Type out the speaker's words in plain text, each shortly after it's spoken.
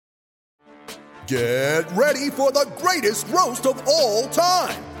Get ready for the greatest roast of all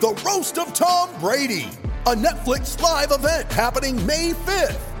time, the Roast of Tom Brady, a Netflix live event happening May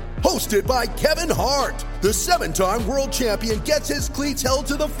 5th. Hosted by Kevin Hart, the 7-time world champion gets his cleats held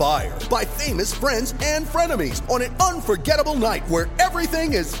to the fire by famous friends and frenemies on an unforgettable night where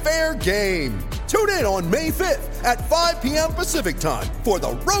everything is fair game. Tune in on May 5th at 5 p.m. Pacific time for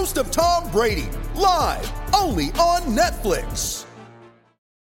the Roast of Tom Brady, live only on Netflix.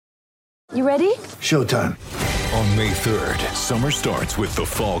 You ready? Showtime. On May 3rd, summer starts with The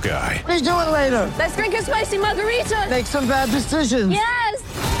Fall Guy. Let's do it later. Let's drink a spicy margarita. Make some bad decisions. Yes!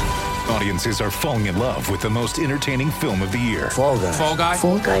 Audiences are falling in love with the most entertaining film of the year. Fall Guy. Fall Guy?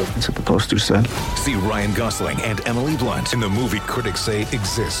 Fall guy. That's what the poster said. See Ryan Gosling and Emily Blunt in the movie critics say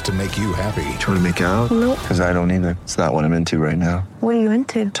exists to make you happy. Trying to make it out? Nope. Because I don't either. It's not what I'm into right now. What are you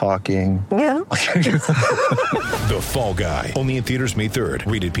into? Talking. Yeah. The Fall Guy. Only in theaters May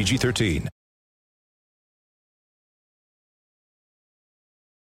 3rd. Rated PG-13.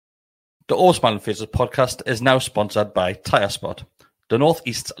 The All Smiling Faces podcast is now sponsored by Tyre Spot, the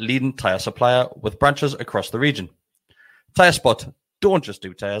Northeast's leading tyre supplier with branches across the region. Tyre Spot don't just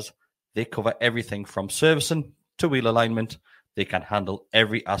do tyres, they cover everything from servicing to wheel alignment. They can handle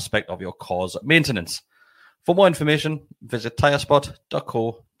every aspect of your car's maintenance. For more information, visit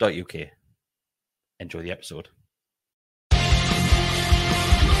tyrespot.co.uk. Enjoy the episode.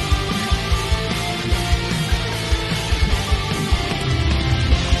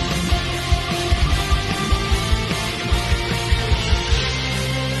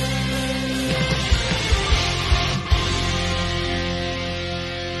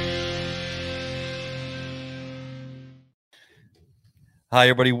 Hi,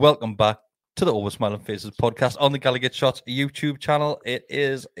 everybody. Welcome back to the Over Smiling Faces podcast on the Gallagher Shots YouTube channel. It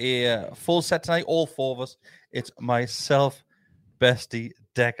is a full set tonight, all four of us. It's myself, Bestie,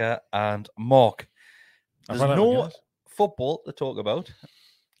 Decker, and Mark. There's no football to talk about.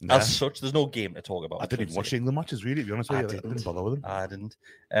 Nah. As such, there's no game to talk about. I didn't even watch the England matches, really, to be honest with you. I didn't bother with them. I didn't.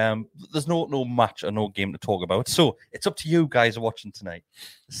 There's no match or no game to talk about. So it's up to you guys watching tonight.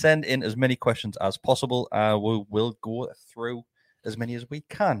 Send in as many questions as possible. We will go through as many as we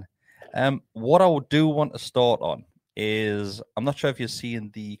can. What I do want to start on is, I'm not sure if you've seen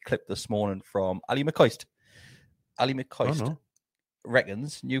the clip this morning from Ali McCoist. Ali McCoist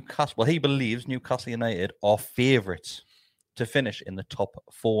reckons Newcastle, well, he believes Newcastle United are favourites to finish in the top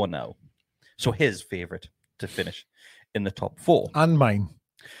four now. So his favourite to finish in the top four. And mine.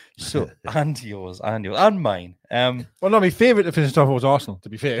 So, and yours, and mine. Well, no, my favourite to finish top was Arsenal, to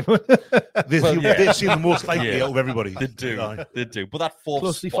be fair. They seem the most likely out of everybody. They do. But that fourth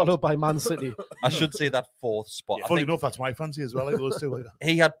Closely spot, followed by Man City. I should say that fourth spot. Yeah, I funny think enough, that's my fancy as well. Like those two.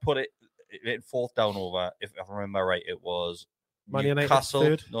 he had put it in fourth down over, if I remember right, it was Man United Newcastle.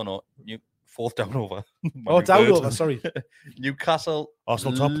 third? Fourth down over. Oh, down over, sorry. Newcastle,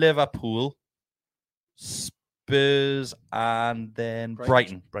 Arsenal top. Liverpool, Spurs, and then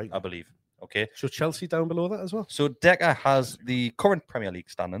Brighton, I believe. Okay. So Chelsea down below that as well? So Decker has the current Premier League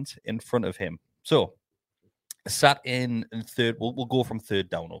standings in front of him. So sat in third. We'll go from third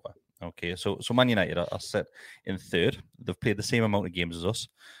down over. Okay. So Man United are set in third. They've played the same amount of games as us,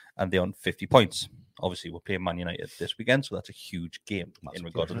 and they're on 50 points. Obviously, we're playing Man United this weekend, so that's a huge game in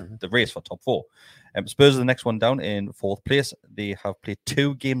regard to the race for top four. Spurs are the next one down in fourth place. They have played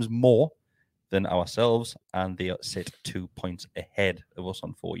 2 games more than ourselves, and they sit 2 points ahead of us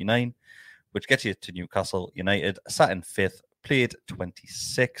on 49, which gets you to Newcastle United, sat in fifth, played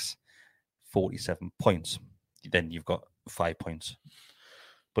 26, 47 points. Then you've got 5 points.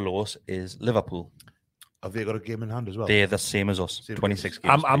 Below us is Liverpool. Have they got a game in hand as well? They're the same as us, 26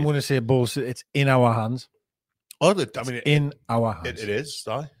 games. I'm going to say bullshit. It's in our hands. Oh, I mean, in our hands. It is.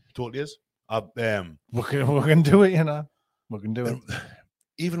 It totally is. We can do it, you know. We can do it.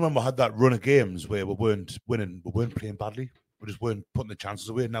 Even when we had that run of games where we weren't winning, we weren't playing badly. We just weren't putting the chances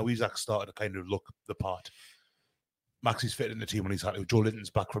away. Now Isak started to kind of look the part. Maxi's fit in the team when he's had to. Joe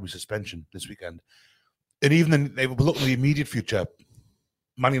Linton's back from his suspension this weekend. And even then, they were looking at the immediate future.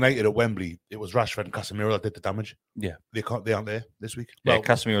 Man United at Wembley, it was Rashford and Casemiro that did the damage. Yeah. They aren't there this week. Yeah,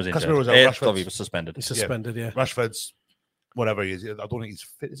 Casemiro's injured. Casemiro's out. Rashford's was suspended. He's suspended, yeah. Rashford's whatever he is. I don't think he's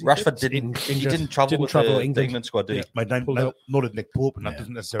fit. Is he Rashford fit? didn't travel with the England squad, did he? My nor did Nick Pope, and that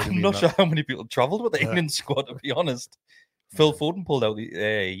doesn't necessarily I'm mean not sure how many people travelled with the England squad, to be honest. Phil Foden pulled out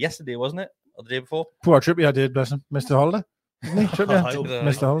yesterday, wasn't it? Or the day before? Poor Trippier did, bless him. Mr. Holiday. Didn't he? Trippier.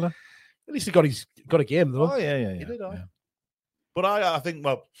 Mr. Holiday. At least he got a game, though. Oh, yeah. He did, yeah. But I think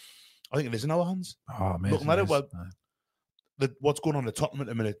it is in our hands. Oh, man. Looking at it, what's going on at Tottenham at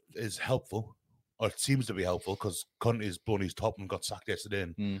the minute is helpful, or it seems to be helpful, because Conte has blown his top and got sacked yesterday.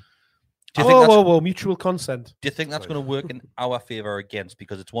 And Do you think that's, whoa, mutual consent. do you think that's going to work in our favour or against?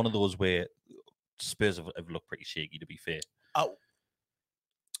 Because it's one of those where Spurs have looked pretty shaky, to be fair.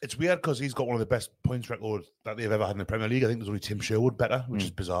 It's weird because he's got one of the best points records that they've ever had in the Premier League. I think there's only Tim Sherwood better, which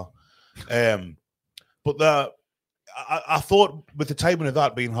is bizarre. But I thought with the timing of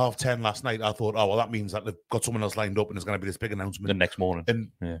that being 10:30 last night, I thought, oh, well, that means that they've got someone else lined up and there's going to be this big announcement. The next morning.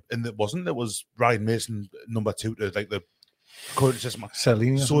 And it wasn't. It was Ryan Mason, number 2 to like the current system.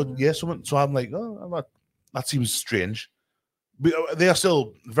 Selling. So, yeah, so I'm like, oh, that seems strange. But they are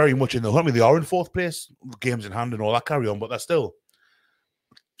still very much in the hunt. I mean, they are in 4th place, games in hand and all that carry on, but they're still...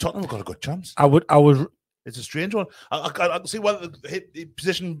 Tottenham have got a good chance. It's a strange one. I see why the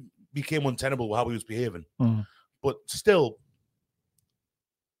position became untenable with how he was behaving. But still,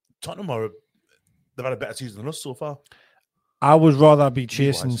 Tottenham they've had a better season than us so far. I would rather be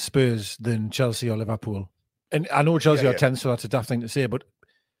chasing Spurs than Chelsea or Liverpool. And I know Chelsea are 10th, so that's a daft thing to say, but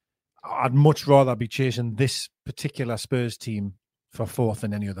I'd much rather be chasing this particular Spurs team for 4th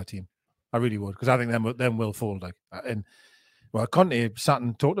than any other team. I really would, because I think them will fold. Well, Conte sat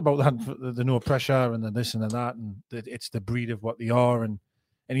and talked about that, the no pressure and the this and the that, and it's the breed of what they are, and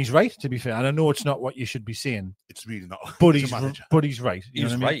he's right, to be fair. And I know it's not what you should be saying. It's really not. But he's right. He's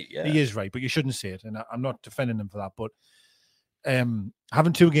right, yeah. He is right, but you shouldn't say it, and I'm not defending him for that. But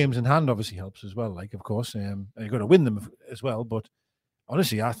having 2 games in hand obviously helps as well, of course. And you've got to win them as well. But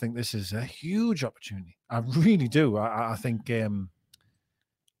honestly, I think this is a huge opportunity. I really do. I think...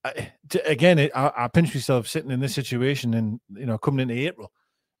 I pinch myself sitting in this situation and coming into April,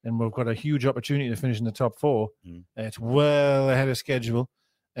 and we've got a huge opportunity to finish in the top 4. It's well ahead of schedule,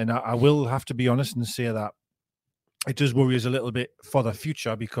 and I will have to be honest and say that it does worry us a little bit for the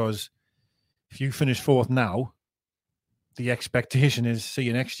future, because if you finish 4th now, the expectation is see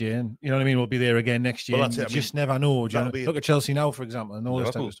you next year, and you know what I mean. We'll be there again next year. Well, you just never know. Look at Chelsea now, for example, and all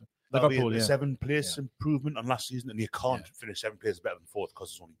this type of stuff. Liverpool, be a 7-place improvement on last season, and you can't finish 7 places better than 4th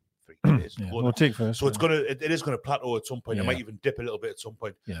because it's only 3 days. We'll take first. So it is going to plateau at some point. It might even dip a little bit at some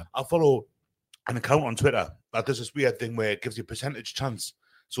point. Yeah. I follow an account on Twitter that does this weird thing where it gives you a percentage chance.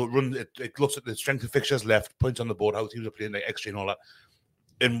 So it looks at the strength of fixtures left, points on the board, how teams are playing, like XG and all that.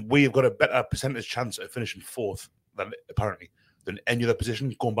 And we've got a better percentage chance of finishing 4th than any other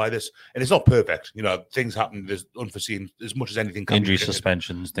position going by this. And it's not perfect. Things happen. There's unforeseen as much as anything. Injuries,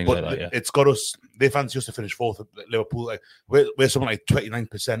 suspensions, things like that, yeah. It's got us, they fancy us to finish 4th at Liverpool. We're something like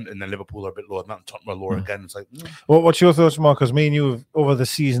 29%, and then Liverpool are a bit lower than that, and Tottenham are lower again. It's like... Well, what's your thoughts, Mark? Because me and you over the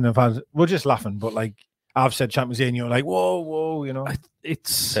season have had, we're just laughing, but I've said Champions League, and you're like, whoa,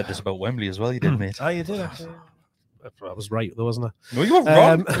 It's said this about Wembley as well, you did, mate. Oh, you did, actually. I was right, though, wasn't I? No, you were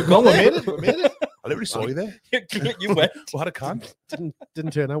wrong. We made it. I literally saw you there. You went. We had a can.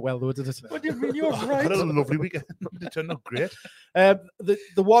 Didn't turn out well, though, did it? What do you mean? You were I right. had a lovely weekend. It turned out great. The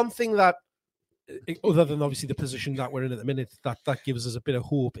one thing that, other than obviously the position that we're in at the minute, that gives us a bit of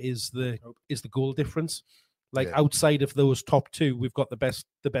hope is the goal difference. Outside of those top 2, we've got the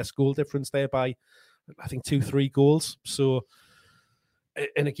best goal difference there by, I think, 2-3 goals. So,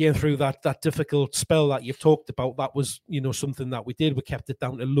 and again, through that difficult spell that you've talked about, that was something that we did. We kept it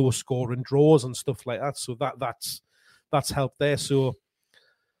down to low scoring draws and stuff like that. So that's helped there. So,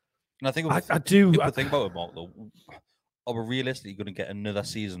 and I think I do. If I think about it, Mark, though, are we realistically going to get another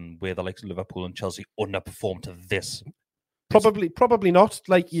season where the likes of Liverpool and Chelsea underperform to this? Probably not.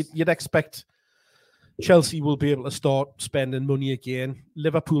 You'd expect Chelsea will be able to start spending money again.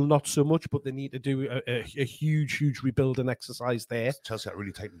 Liverpool, not so much, but they need to do a huge rebuilding exercise there. Chelsea had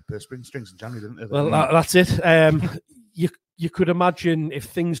really tightened the purse strings in January, didn't they? Well, that's it. You could imagine if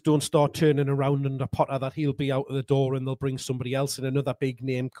things don't start turning around under Potter, that he'll be out of the door and they'll bring somebody else in, another big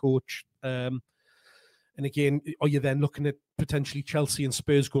name coach. And again, are you then looking at potentially Chelsea and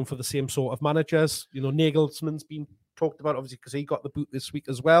Spurs going for the same sort of managers? Nagelsmann's been talked about, obviously, because he got the boot this week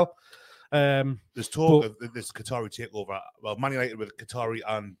as well. There's talk of this Qatari takeover. Well, Man United with Qatari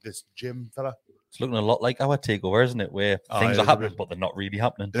and this Jim fella. It's looking a lot like our takeover, isn't it? Where things are happening, but they're not really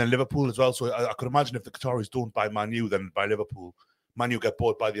happening. And then Liverpool as well. So I could imagine if the Qataris don't buy Man U, then by Liverpool. Man U get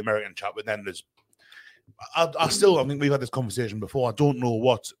bought by the American chap, but then there's... I mean, we've had this conversation before. I don't know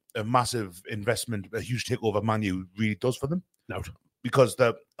what a massive investment, a huge takeover Man U really does for them. No. Because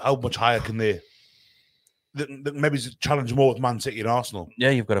how much higher can they... Maybe challenge more with Man City and Arsenal.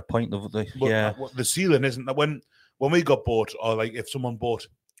 Yeah, you've got a point. The ceiling isn't that when we got bought, or if someone bought,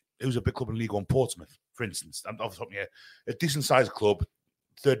 who's a big club in League One, Portsmouth, for instance, I'm off the top of my head, a decent sized club,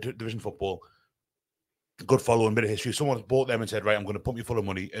 3rd division football, good following, bit of history. Someone bought them and said, right, I'm going to pump you full of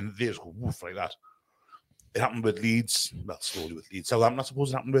money, and they just go woof like that. It happened with Leeds, slowly with Leeds. Southampton, I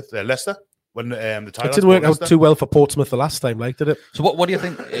suppose it happened with Leicester. when the It Thailand didn't work out Leicester. too well for Portsmouth the last time, like, did it? So what do you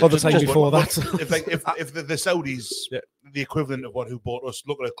think? Or the just- time just- before that. If the Saudis, the equivalent of who bought us,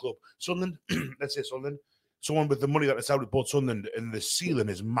 look at a club, Sunderland, let's say Sunderland, someone with the money that the Saudi bought Sunderland, and the ceiling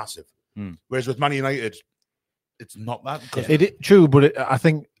is massive. Whereas with Man United, it's not that. True, but I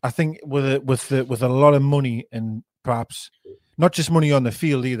think with a lot of money and perhaps not just money on the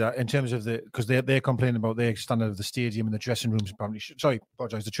field either, in terms of because they're complaining about their standard of the stadium and the dressing rooms. Apparently,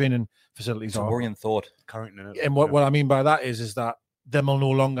 the training facilities It's a are worrying thought. And what I mean by that is that them will no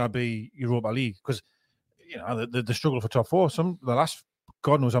longer be Europa League because the struggle for top four the last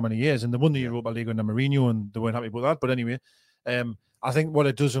God knows how many years, and they won the Europa League under Mourinho and they weren't happy about that. But anyway, I think what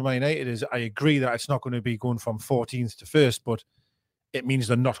it does with Man United is I agree that it's not going to be going from 14th to 1st, but it means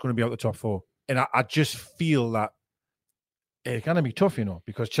they're not going to be out the top four. And I just feel that it's going to be tough,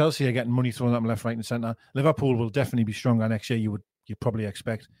 because Chelsea are getting money thrown at them left, right, and centre. Liverpool will definitely be stronger next year. You'd probably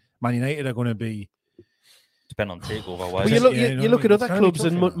expect. Man United are going to be. Depend on takeover. Well, you look at other clubs,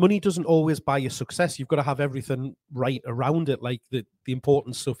 tough, and money doesn't always buy you success. You've got to have everything right around it. Like the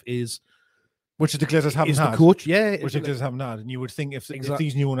important stuff is, which the Glazers haven't had. The coach, yeah, which the Glazers haven't had. And you would think if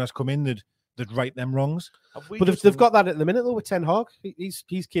these new owners come in, they'd right them wrongs. But they've got that at the minute though with Ten Hag. He's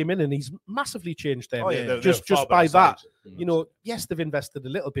came in and he's massively changed them. Just by that, yes, they've invested a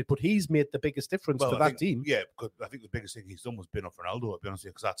little bit, but he's made the biggest difference to that team. Yeah, because I think the biggest thing he's done was been off Ronaldo. To be honest,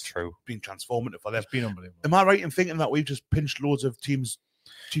 because that's true. Been transformative for them. It's been unbelievable. Am I right in thinking that we've just pinched loads of teams,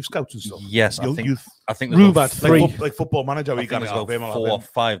 chief scouts and stuff? Yes, I think there's Rubat, three. Like Football Manager. I think there's about 4 or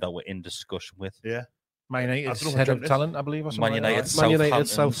 5 that we're in discussion with. Yeah. Man United's head of talent, I believe, or something. Man United,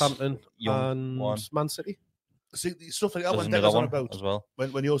 Southampton, and Man City. See, stuff like that There's when Declan's on one about as well.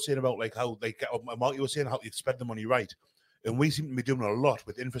 When you're saying about like how they get, Mark, you were saying how you spend the money right, and we seem to be doing a lot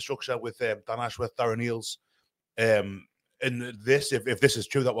with infrastructure with Dan Ashworth, Darren Eales, and this, if this is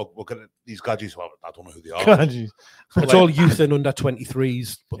true that we're going to these gadgets, well, I don't know who they are. It's all youth and under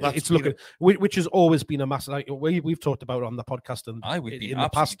 23s. But it's looking, which has always been a massive. Like, we've talked about it on the podcast and in the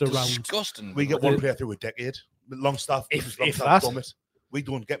past around. Disgusting. We get one player through a decade. Longstaff, if that. Dummett. We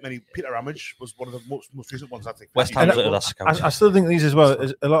don't get many. Peter Ramage was one of the most recent ones, I think. West Ham's I still think these as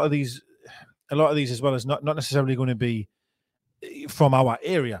well. A lot of these as well is not necessarily going to be from our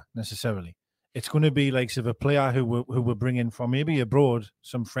area necessarily. It's going to be like a player who we're bringing from maybe abroad,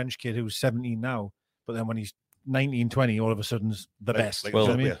 some French kid who's 17 now, but then when he's 19, 20, all of a sudden is the best.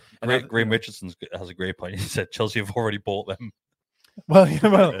 Well, you know what I mean? Graham Richardson has a great point. He said Chelsea have already bought them. Well,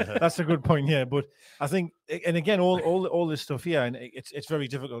 that's a good point. Yeah, but I think, and again, all this stuff here, and it's very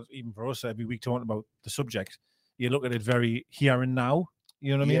difficult even for us every week talking about the subject. You look at it very here and now.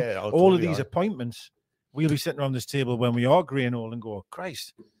 You know what I mean? Yeah, all of these appointments, we'll be sitting around this table when we are grey and old and go,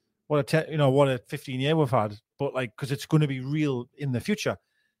 Christ, what a 15 year we've had. But because it's going to be real in the future.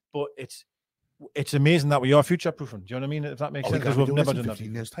 But it's amazing that we are future proofing. Do you know what I mean? If that makes sense, because we've never done that.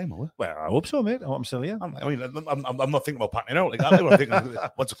 15 years time, are we? Well, I hope so, mate. I hope I'm still here. I'm not thinking about packing out like that. I'm thinking,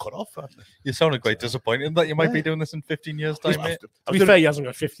 what's a cut off? You sounded quite disappointed that you might be doing this in 15 years' time, mate. To be fair, he hasn't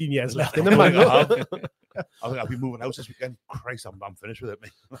got 15 years left in him. I think I'll be moving house this weekend. Christ, I'm finished with it,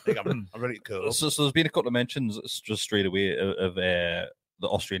 mate. I think I'm ready to curl up. So there's been a couple of mentions just straight away of the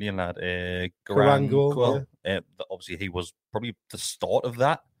Australian lad, Garangol. Obviously, he was probably the start of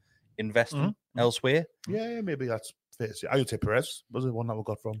that investment elsewhere. Yeah, maybe that's fair to say. I would say Perez was the one that we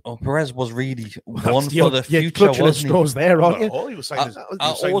got from. Oh, Perez was really one for the future, clutching at wasn't straws there, aren't you? Oh, he was signed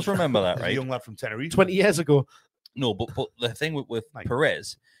I always remember that, as right? a young lad from Tenerife. 20 years ago. No, but the thing with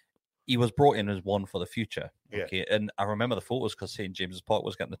Perez, he was brought in as one for the future. Okay, and I remember the photos because St. James's Park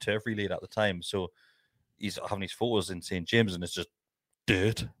was getting the turf relayed at the time. So he's having his photos in St. James, and it's just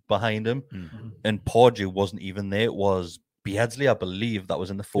dirt behind him. Mm-hmm. And Pardew wasn't even there. It was Beardsley, I believe, that was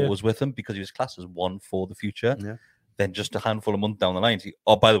in the photos with him because he was classed as one for the future. Yeah. Then just a handful of months down the line,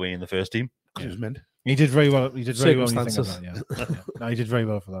 by the way, in the first team. He was meant. He did very well. He did very well. When you think of that, yeah. No, he did very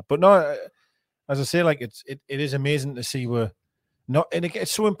well for that. But no, as I say, like it is amazing to see we're not, and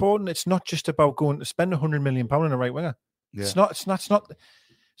it's so important. It's not just about going to spend £100 million on a right winger. Yeah. It's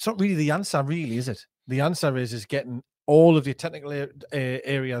not really the answer. Really, is it? The answer is getting all of the technical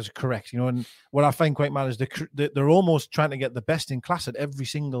areas correct, and what I find quite mad is they're almost trying to get the best in class at every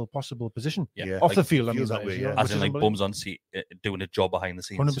single possible position off the field. I mean, that way, as in like bums on seat, doing a job behind the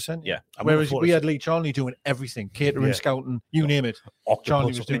scenes. 100%. Yeah. Whereas we had Lee Charnley doing everything, catering, scouting, you name it.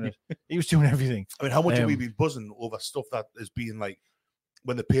 Charnley was doing it. He was doing everything. I mean, how much have we been buzzing over stuff that is being like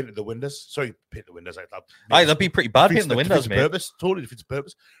when they painted the windows? Sorry, paint the windows like that. That'd be pretty bad painting the windows, mate. Totally defeats the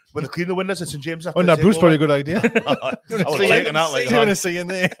purpose. When they clean the windows at St. James, oh, no, Bruce, probably a good idea. I was taking that like that. See in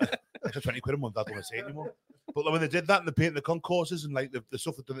there. For 20 quid a month, I don't want to say it anymore. But when they did that and they painted the concourses and like the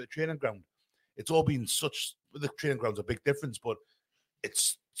stuff that done at the training ground, it's all been such. The training ground's a big difference, but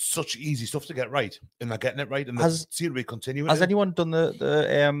it's such easy stuff to get right, and they're getting it right, and they seem to be continuing. Has anyone done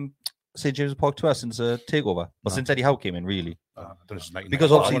the St James Park tour since takeover? Well, since Eddie Howe came in, really?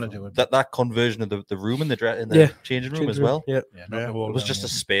 Because obviously that conversion of the room in the changing room as well. Yeah, it was just a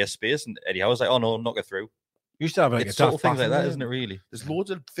space, and Eddie Howe was like, "Oh no, knock it through." You used to have like it's little things like that, isn't it? Really, there's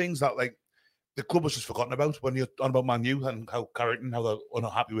loads of things that like the club was just forgotten about when you're on about Man U and how Carrington, how they're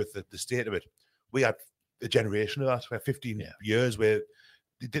unhappy with the state of it. We had a generation of that. We had 15 years where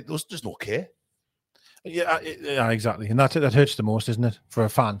there was just no care. Yeah, exactly, and that hurts the most, isn't it, for a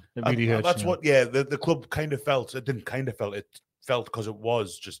fan? It really hurts. That's what, the club kind of felt. It didn't kind of felt. It felt because it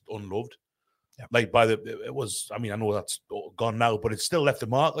was just unloved. Yeah. Like it was. I mean, I know that's gone now, but it still left a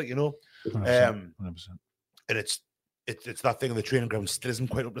mark. Like 100%. And it's that thing of the training ground still isn't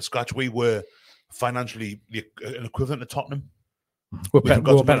quite up to scratch. We were financially an equivalent to Tottenham. We're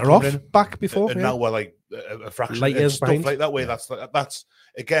better off back before, and now we're like a fraction light years stuff behind. Like that way. That's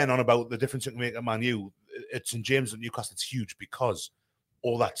again on about the difference it can make at Man U. It's St James and Newcastle. It's huge because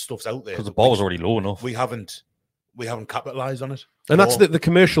all that stuff's out there. Because the ball was already low enough. We haven't capitalised on it, and that's the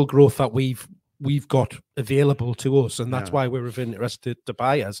commercial growth that we've got available to us, and that's why we're interested to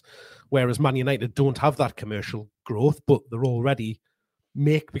buy us. Whereas Man United don't have that commercial growth, but they're already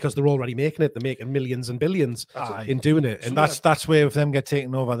because they're already making it. They're making millions and billions in doing it, and that's where if them get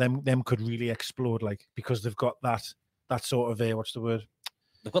taken over, them could really explode, like because they've got that sort of what's the word?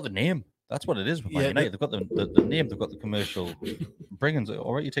 They've got the name. That's what it is with Man United. They've got the name. They've got the commercial bringings.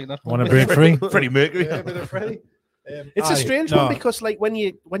 All right, you take that. Want to bring free? Freddie Mercury. It's a strange one because, like, when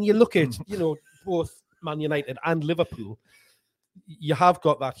you look at both Man United and Liverpool, you have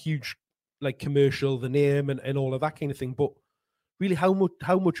got that huge like commercial, the name, and all of that kind of thing. But really, how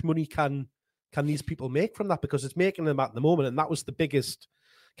much money can these people make from that? Because it's making them at the moment, and that was the biggest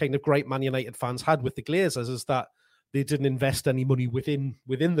kind of gripe Man United fans had with the Glazers, is that they didn't invest any money within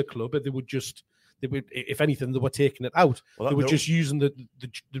the club, but they would, if anything, they were taking it out. Well, they were just using the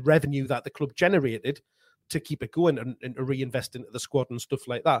revenue that the club generated to keep it going and reinvest into the squad and stuff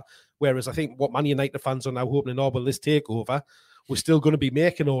like that. Whereas I think what Man United fans are now hoping, this takeover, we're still going to be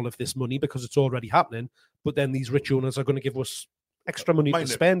making all of this money because it's already happening. But then these rich owners are going to give us extra money to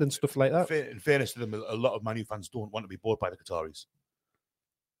spend and stuff like that. In fairness to them, a lot of Man U fans don't want to be bought by the Qataris.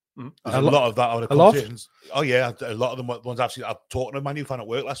 There's a lot of that out of conversations. Oh yeah, a lot of them ones actually. I'm talking to a Man U fan at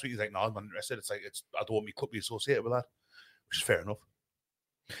work last week. He's like, "No, I'm not interested." It's like I don't want my club to be associated with that, which is fair enough.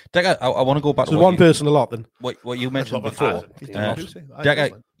 Decker, I want to go back to one person a lot. Then what you mentioned before,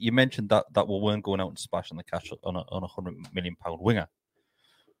 Decker, you mentioned that we weren't going out and splashing the cash on a £100 million winger.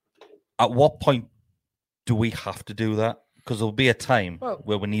 At what point do we have to do that? Because there'll be a time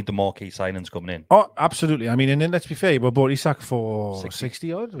where we need the marquee signings coming in. Oh, absolutely. I mean, and then let's be fair, we bought Isak for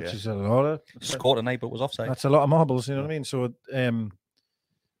 60 odd, which is a lot of. Scored tonight, but was offside. That's a lot of marbles, you know what I mean? So,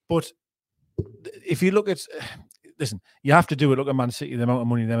 but if you look at, listen, you have to do it. Look at Man City, the amount of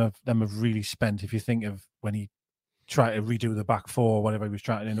money them have really spent. If you think of when he tried to redo the back four, or whatever he was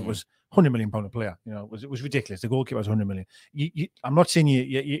trying to do, and it was £100 million a player. It was ridiculous. The goalkeeper was £100 million. I'm not saying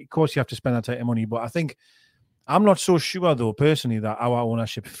you, of course, you have to spend that type of money, but I think. I'm not so sure, though, personally, that our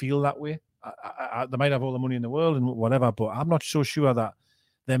ownership feel that way. They might have all the money in the world and whatever, but I'm not so sure that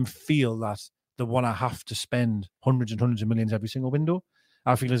them feel that they want to have to spend hundreds and hundreds of millions every single window.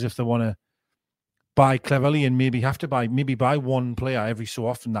 I feel as if they want to buy cleverly and maybe buy one player every so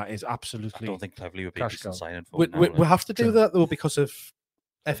often. That is absolutely. I don't think cleverly would be signing for. We have to do that, though, because of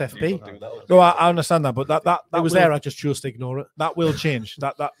FFP. No, I understand that, but that it was there. I just chose to ignore it. That will change.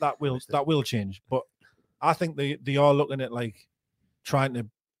 That will change, but. I think they are looking at like trying to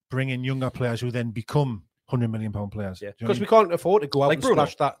bring in younger players who then become £100 million players. Yeah, because we can't afford to go out like and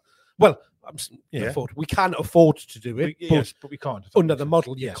splash that. Well, we can't afford to do it, but we can't. Under the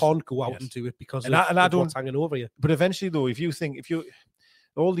model, you can't go out and do it because of what's hanging over you. But eventually, though, if you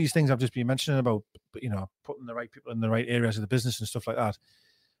all these things I've just been mentioning about, putting the right people in the right areas of the business and stuff like that,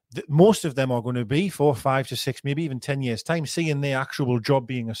 most of them are going to be 4, 5 to 6, maybe even 10 years' time, seeing their actual job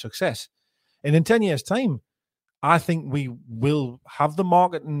being a success. And in 10 years' time, I think we will have the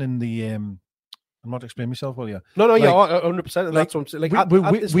marketing and the. I'm not explaining myself well, yeah. No, yeah, 100%. And that's what I'm saying. Like, at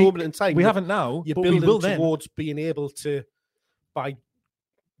this moment in time, we haven't now. You're building towards being able to, by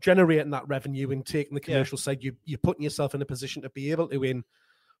generating that revenue and taking the commercial side, you're putting yourself in a position to be able to, in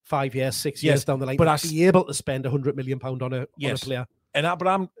 5 years, 6 years down the line, be able to spend £100 million on a player. And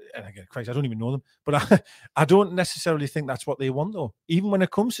again, Christ, I don't even know them, but I don't necessarily think that's what they want, though. Even when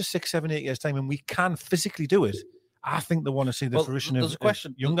it comes to 6, 7, 8 years' time, and we can physically do it, I think they want to see the fruition there's of a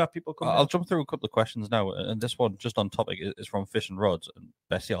question. younger people come I'll in. jump through a couple of questions now, and this one just on topic is from Fish and Rods. And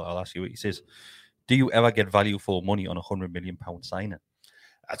Bessie, I'll ask you what he says. Do you ever get value for money on £100 million signing?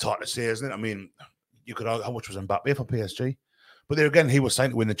 That's hard to say, isn't it? I mean, you could argue how much was Mbappe for PSG, but there again, he was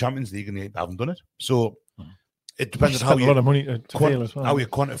signed to win the Champions League, and they haven't done it. So it depends on how a lot of money to fail as well. how you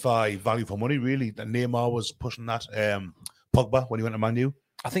quantify value for money. Really, that Neymar was pushing that. Pogba when he went to Man U.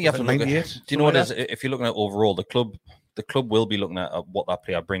 I think you have to look at. 98, Do you know what it is? If you're looking at overall, the club will be looking at what that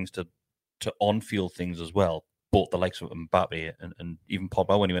player brings to on-field things as well. Both the likes of Mbappe and even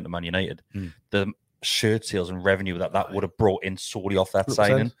Pogba when he went to Man United, the shirt sales and revenue that would have brought in solely off that 100%.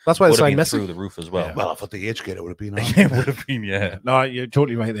 signing. That's why they would have signed been Messi through the roof as well. Yeah. Well, I thought the age gate it would have been. It would have been, yeah. No, you're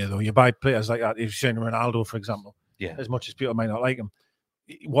totally right there, though. You buy players like that. If you're saying Ronaldo, for example, Yeah. as much as people might not like him,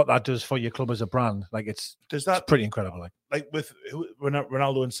 what that does for your club as a brand, like it's pretty incredible. Like with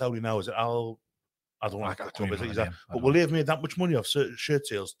Ronaldo in Saudi now, is it Al? I don't know what can't club is. remember the name. But will they have made that much money off shirt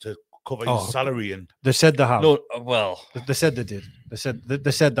sales to cover his salary? And They said they have. No, well, They said they did. They said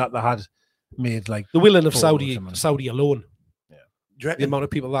that they had made like The willing of Saudi Saudi alone. do you reckon The amount of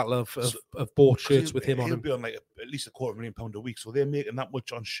people that have bought shirts with him on he'll them. be on like at least £250,000 a week, so they're making that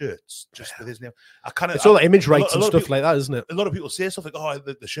much on shirts just with his name. It's all the image rights and stuff like that, isn't it? A lot of people say stuff like, "Oh,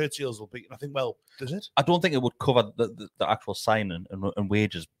 the shirt sales will be," and I think, well, does it? I don't think it would cover the actual signing and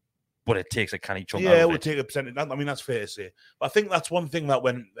wages, but it takes a canny chunk out Yeah, it of would it. take a percentage. I mean, that's fair to say. But I think that's one thing that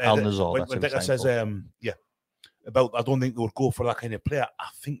when Al Nazar, when that's who Decker we says, signed about I don't think they would go for that kind of player. I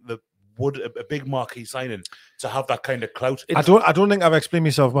think that would a big marquee signing to have that kind of clout. I don't think I've explained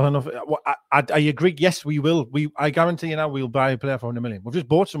myself well enough. I agree. Yes, we will. I guarantee you now we'll buy a player for $100 million. We've just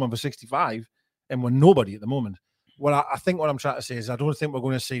bought someone for 65, and we're nobody at the moment. Well, I think what I'm trying to say is I don't think we're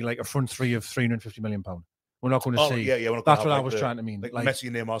going to see like a front three of £350 million. We're not going to see. Yeah, we're not that's gonna what have I was trying to mean. Like Messi,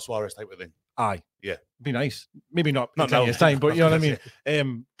 Neymar, Suarez type of thing. Aye, yeah, be nice. Maybe not Not 10 now. years time, but you know what I I mean.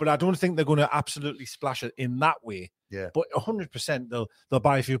 was But I don't think they're going to absolutely splash it in that way. Yeah, but 100% they'll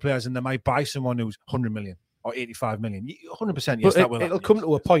buy a few players, and they might buy someone who's 100 million or 85 million. 100%, yes, But that will. it'll come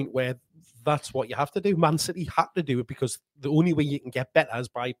to a point where that's what you have to do. Man City had to do it because the only way you can get better is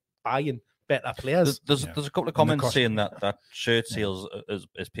by buying better players. There's a couple of comments saying that shirt sales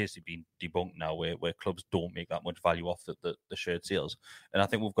is basically been debunked now, where clubs don't make that much value off the shirt sales, and I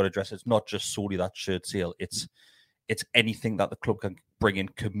think we've got to address it's not just solely that shirt sale. It's anything that the club can bring in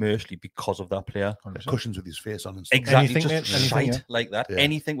commercially because of that player. Cushions with his face on and stuff. Exactly, Anything, just shite like that. Yeah.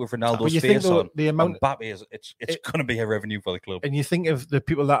 Anything with But Ronaldo's you think face though, on, the amount, Mbappe is it's going to be a revenue for the club. and you think of the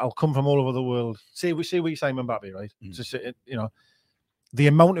people that'll come from all over the world. Say we sign Mbappe, right? Just the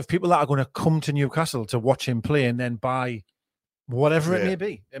amount of people that are going to come to Newcastle to watch him play and then buy whatever it may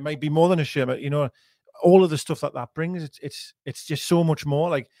be. It might be more than a shirt, but all of the stuff that brings, it's just so much more.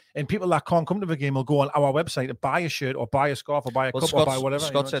 Like, and people that can't come to the game will go on our website to buy a shirt or buy a scarf or buy a cup or buy whatever.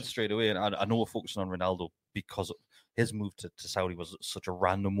 Scott said straight away, and I know we're focusing on Ronaldo because his move to Saudi was such a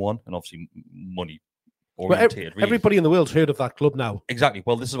random one, and obviously money orientated. Really. Everybody in the world's heard of that club now. Exactly.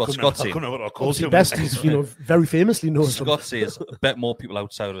 Well, this is what Scott said. Obviously, Bestie's, very famously known. Scott says, I bet more people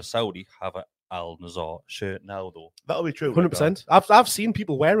outside of Saudi have a Al Nazar shirt now, though. That'll be true. 100%. I've seen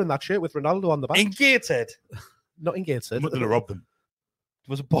people wearing that shirt with Ronaldo on the back. In Gateshead. Not in Gateshead. I'm not going to rob them. It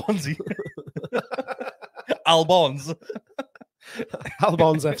was a Bonzi. Albons.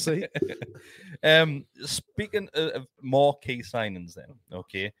 Albons FC. Speaking of more key signings, then,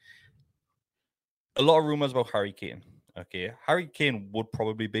 okay. A lot of rumours about Harry Kane. Okay, Harry Kane would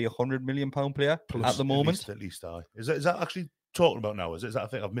probably be £100 million player at the moment. At least. Is that actually talking about now? Is that a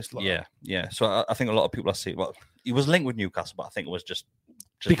thing I've missed? Yeah. So I think a lot of people are saying, well, he was linked with Newcastle, but I think it was just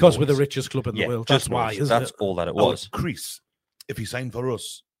because noise. we're the richest club in the world. That's why. That's all that it was. Crease, if he signed for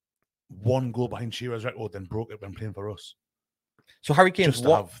us, one goal behind Shearer's record, then broke it when playing for us. So Harry Kane,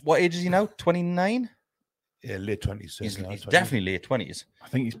 what age is he now? 29. Yeah, late 20s. He's definitely late 20s. I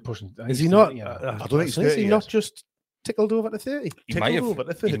think he's pushing. Is he not? I don't think he's 30 Is he not just tickled over to 30? He might have. Over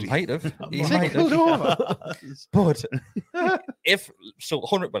to 30. He might have. He Tickled over. But if so,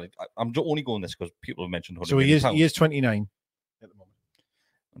 100. But I'm only going this because people have mentioned 100. So he is 29 at the moment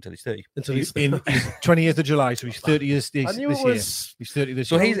until he's 30. Until he's in 20th of July. So he's 30 this year. He's 30 this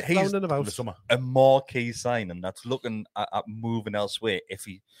so year. He's about the summer. A marquee signing that's looking at moving elsewhere.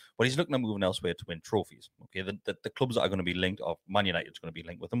 He's looking at moving elsewhere to win trophies. Okay, the clubs that are going to be linked, or Man United's going to be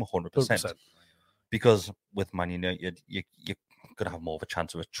linked with them 100%. Because with Man United, you're going to have more of a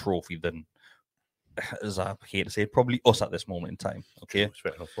chance of a trophy than, as I hate to say, probably us at this moment in time. Okay,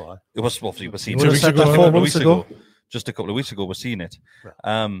 It was obviously we're seeing 2 weeks ago, 4 months ago. Just a couple of weeks ago, we're seeing it.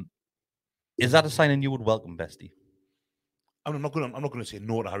 Is that a signing you would welcome, Bestie? I'm not going to say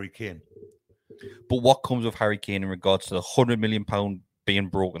no to Harry Kane. But what comes with Harry Kane in regards to the £100 million being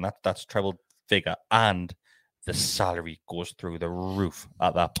broken, that's treble figure, and the salary goes through the roof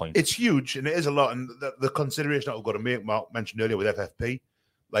at that point. It's huge, and it is a lot. And the consideration that we've got to make, Mark mentioned earlier with FFP,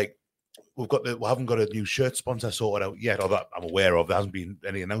 like we haven't got a new shirt sponsor sorted out yet, or that I'm aware of. There hasn't been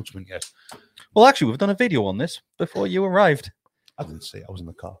any announcement yet. Well, actually, we've done a video on this before you arrived. I didn't see. I was in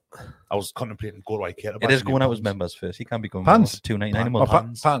the car. I was contemplating going to IKEA. It is going out as members first. You can't be going Pans. $2.99 a month.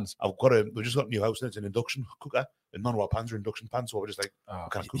 Pans. We just got a new house and it's an induction cooker, and none of our pans are induction pans, so we're just like,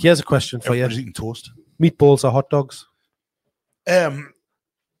 can't cook. Here's a question for you: Everybody's eating toast. Meatballs or hot dogs? On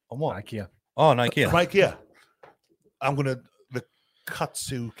what? IKEA. Oh, no, IKEA. From IKEA. I'm gonna the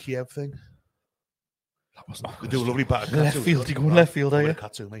katsu Kiev thing. We do a lovely part of Left katsu. field, you go left field, are you?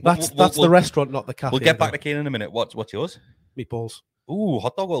 Katsu, mate. That's we'll- the restaurant, not the cafe. We'll get back to Kane in a minute. What's yours? meatballs. Ooh,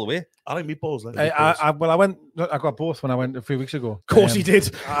 hot dog all the way. I like meatballs. I got both when I went a few weeks ago. Of course he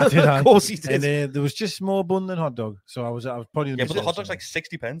did. I did. Of course he did. And there was just more bun than hot dog, so I was probably Yeah, but the hot dog's like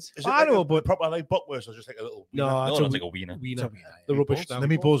 60 pence. Is it I know, a but proper like butwurst or just like a little? No, No, it's it's like a wiener. The rubbish. the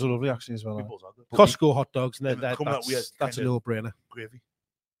meatballs are lovely actually as well. Meatballs are good. Costco hot dogs. And they come out with That's a kind of- no-brainer. Gravy.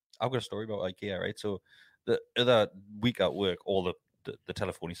 I've got a story about IKEA, right? So the other week at work, all the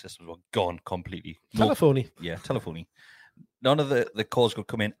telephony systems were gone completely. No- Telephony. Yeah, telephony. None of the calls could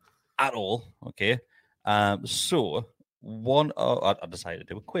come in at all. Okay. So I decided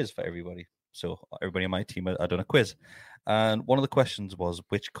to do a quiz for everybody. So everybody on my team had done a quiz. And one of the questions was,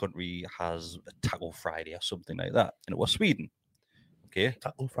 which country has a Taco Friday or something like that? And it was Sweden. Okay.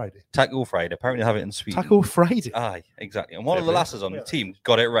 Taco Friday. Taco Friday. Apparently they have it in Sweden. Taco Friday. Aye, exactly. And one of the lasses on the team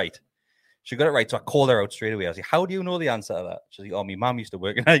got it right. She got it right. So I called her out straight away. I was like, how do you know the answer to that? She's like, oh, my mum used to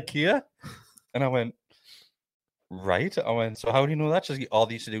work in IKEA. And I went, right. I went, so how do you know that? She's like, oh,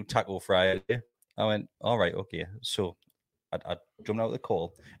 they used to do Taco Friday. I went, all right, okay. So I jumped out of the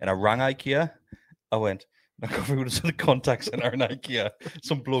call and I rang IKEA. I went, I got through to the contact center in IKEA.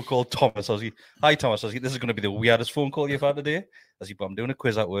 Some bloke called Thomas. I was like, hi, Thomas. I was like, this is going to be the weirdest phone call you've had today. I was like, but I'm doing a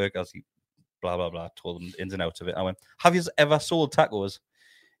quiz at work. I was like, blah, blah, blah. Told him the ins and outs of it. I went, have you ever sold tacos?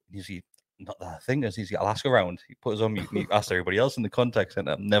 And he's like, not that thing. He's like, I'll ask around. He put us on mute. He asked everybody else in the contact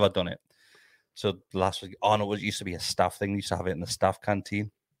center. I've never done it. So the last was, oh no, it used to be a staff thing. They used to have it in the staff canteen.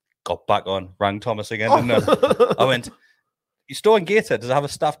 Got back on, rang Thomas again. And I went, you store in Gateshead, does it have a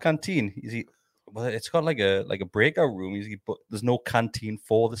staff canteen? He's like, well, it's got like a breakout room. He's like, but there's no canteen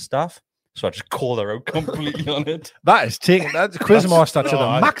for the staff. So I just called her out completely on it. That is taking that Quizmaster to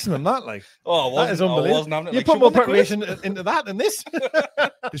the maximum. That like, that is unbelievable. I wasn't having it. You Like, put she more won the quiz. preparation into that than this.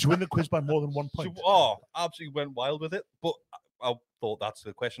 Did she win the quiz by more than 1 point? Absolutely went wild with it. But I thought that's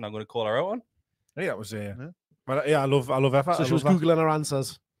the question I'm going to call her out on. Yeah, that was but yeah, I love effort. So she was googling her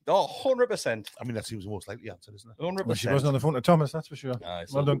answers. Oh, 100%. I mean, that seems the most likely answer, isn't it? 100%. Well, she wasn't on the phone to Thomas, that's for sure.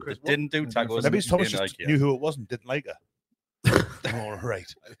 So Well done, Chris. Didn't do tacos. Maybe Thomas in just IKEA. knew who it was and didn't like her. All right.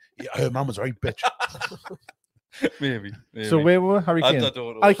 Yeah, her mum was a right bitch. Maybe. So where were we? Harry I Kane? don't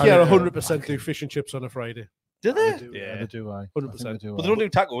know. IKEA 100% do fish and chips on a Friday. Did they? Yeah, they do. I 100%. But they don't do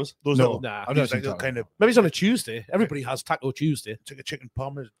tacos. Those No. little, Nah. I've never like seen kind of Maybe it's on a Tuesday. Everybody has Taco Tuesday. took a chicken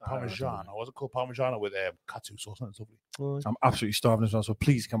parmesan. Or was it called parmesan with katsu sauce? That's lovely. I'm absolutely starving as well, so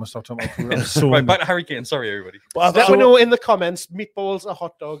please can we stop talking about food? I'm so Right, hungry. back to Harry Kane. Sorry, everybody. But Let me know in the comments, meatballs or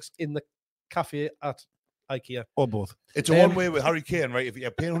hot dogs in the cafe at IKEA. or both. it's a one way with Harry Kane, right? If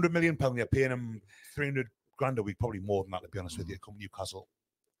you're paying £100 million, you're paying him 300 grand a week, probably more than that, to be honest with you, come Newcastle.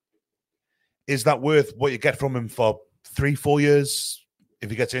 Is that worth what you get from him for 3-4 years? If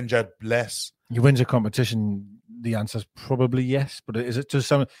he gets injured, less. He wins a competition. The answer is probably yes, but is it just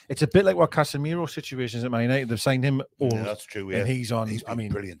some? It's a bit like what Casemiro situations at Man United. They've signed him old, Yeah, that's true. Yeah. and he's on. He's I been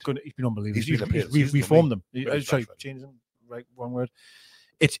mean, brilliant. He's been unbelievable. He's been a player this He's season, reformed hasn't them. Very Sorry, much, right. changed them. Right, one word.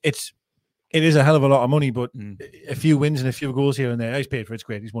 It is a hell of a lot of money, but a few wins and a few goals here and there. He's paid for it. It's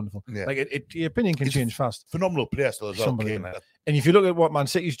great. He's wonderful. Yeah. Like your opinion can He's change fast. Phenomenal player still as It's well. Kane. unbelievable. And if you look at what Man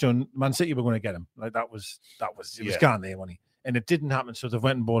City's done, Man City were going to get him. Like it was gone there, money, and it didn't happen. So they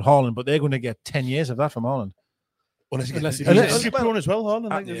went and bought Haaland, but they're going to get 10 years of that from Haaland. Unless he Unless- he's on as well,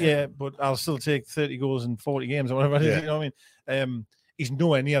 Haaland. Yeah, but I'll still take 30 goals in 40 games or whatever it is. Yeah. You know what I mean? He's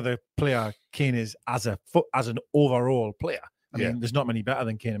nowhere near the player Kane is as an overall player. I mean, there's not many better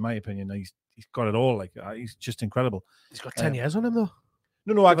than Kane in my opinion. He's got it all. Like he's just incredible. He's got 10 years on him, though.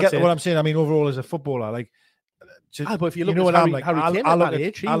 No, I Give or get take. what I'm saying. I mean, overall as a footballer, like. But if you look know at what I'm Harry, like, Harry Kane I at look that at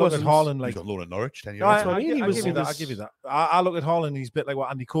age, he I look at wasn't- Haaland He's like. got loan at Norwich 10 years. No, That's what I mean. He I'll was give you that. I'll give you that. I look at Haaland. He's a bit like what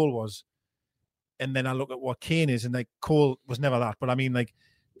Andy Cole was, and then I look at what Kane is, and like Cole was never that. But I mean, like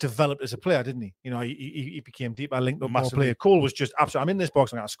developed as a player, didn't he? You know, he became deep. I linked up more Massively. player. Cole was just absolutely. I'm in this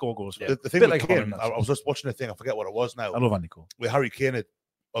box. I'm going to score goals. The thing Bit with like Kane, Haaland, I was just watching a thing. I forget what it was now. I love Andy Cole. Where Harry Kane had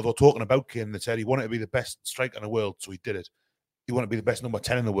although talking about Kane, they said he wanted to be the best striker in the world, so he did it. He wanted to be the best number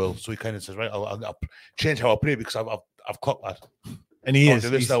 10 in the world, so he kind of says, right, I'll change how I play because I've clocked that. And he is.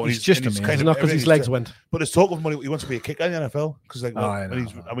 He's Just amazing. kind of not because his legs went. But there's talk of money. He wants to be a kicker in the NFL because, like, I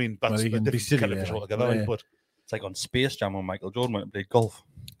mean, that's he a can be different silly, kind of yeah. altogether. Yeah. But It's like on Space Jam when Michael Jordan went and played golf.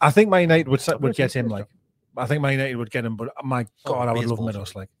 I think Man United would get him. Like, I think Man United would get him. But my God, I would love baseball.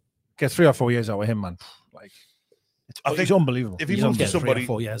 Meadows. Like, get 3 or 4 years out of him, man. Like, I think it's unbelievable. if he He's moves to unbelievable. 3 somebody, or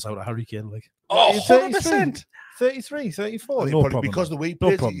 4 years out of Harry Kane, like. Oh, He's 100%. 33, 34. I think No probably problem. because the way he No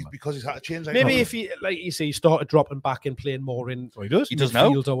plays, problem. because he's had to change. Maybe if he, like you say, he started dropping back and playing more in he does. He does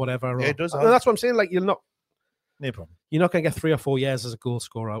now. midfield or whatever. Yeah, or- he does, Well, that's what I'm saying. Like No problem. you're not going to get 3 or 4 years as a goal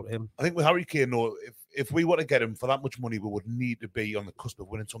scorer out of him. I think with Harry Kane, though, if we want to get him for that much money, we would need to be on the cusp of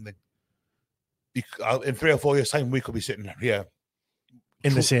winning something. In 3 or 4 years' time, we could be sitting here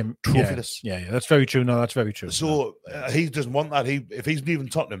In the same trophyless. Yeah, that's very true. No, that's very true. So he doesn't want that. If he's leaving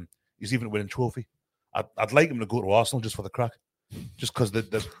Tottenham, he's leaving a winning trophy. I'd like him to go to Arsenal just for the crack, just because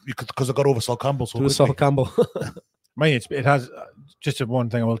I got over Sol Campbell so To Sol quickly. Campbell. It has just one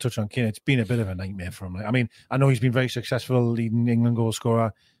thing I will touch on. Kane, it's been a bit of a nightmare for him. Like, I mean, I know he's been very successful, leading England goal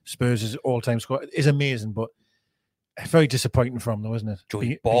scorer. Spurs' all-time scorer is amazing, but very disappointing for him, though, isn't it?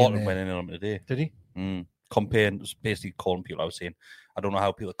 Joey Barton went in on him today. Did he? Comparing, basically calling people. I was saying, I don't know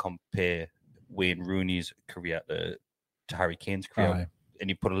how people compare Wayne Rooney's career to Harry Kane's career, Aye. and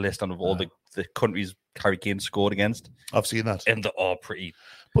you put a list on of all the countries Harry Kane scored against, I've seen that, and they're all pretty.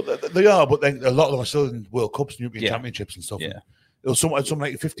 but they are. But then a lot of them are still in World Cups, and European Yeah. Championships, and stuff. Yeah. It was something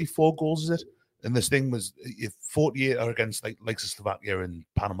like 54 goals, is it? And this thing was 48 are against like Slovakia and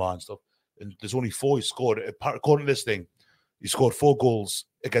Panama and stuff. And there's only 4 he scored. According to this thing, he scored 4 goals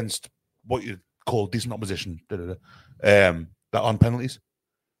against what you call decent opposition. That on penalties.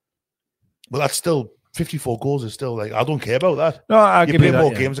 Well, that's still 54 goals. Is still like I don't care about that. No, I'll You give play you that,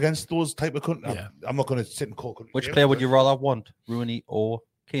 more yeah. games against those type of countries. Yeah. I'm not going to sit and call countries. Which player would you rather want, Rooney or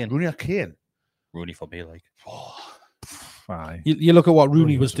Kane? Rooney or Kane? Rooney for me, like. Aye. You look at what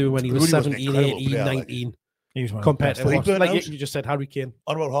Rooney was doing when he was Rooney was an 17, incredible 18, player, like. 19, He was one of the compared best. to He what, burnt like out. you just said, Harry Kane.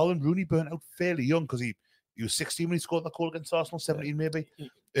 On about Haaland, Rooney burnt out fairly young because he was 16 when he scored that goal against Arsenal, 17 maybe.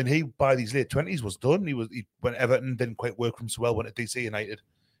 And he, by these late 20s, was done. He went Everton, didn't quite work for him so well, went to DC United.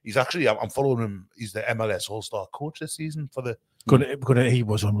 He's actually, I'm following him. He's the MLS All-Star coach this season for the. He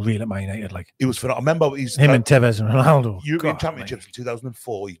was unreal at Man United. Like He was for. I remember he's him and Tevez and Ronaldo. European God, Championships in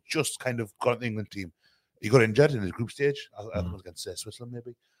 2004. He just kind of got the England team. He got injured in his group stage. I think it was against Switzerland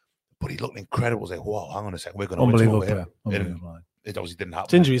maybe. But he looked incredible. I was like, wow, hang on a second, we're going to Unbelievable win player. over him. Unbelievable. And it obviously didn't His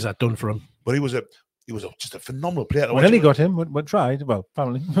happen. injuries are done for him. But he was just a phenomenal player. to Well, watch. then he got him. We tried. Well,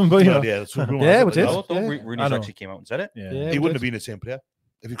 apparently, but you know. Well, yeah, that's what rumour Yeah, has we it, did. but No, Yeah. Rooney's I know. actually came out and said it. Yeah. Yeah, he wouldn't have been the same player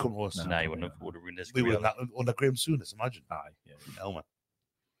if he come to us. Nah, he wouldn't have would have ruined his We career. would have under Graham Souness, imagine. Aye, yeah. No, man.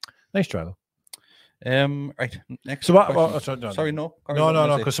 Nice try though. Right. Next. So what? question. Sorry, no. Carry No, on, no, what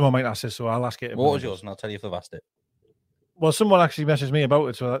no. was Because someone might ask this, so I'll ask it. it? What was yours? And I'll tell you if I've asked it. Well, someone actually messaged me about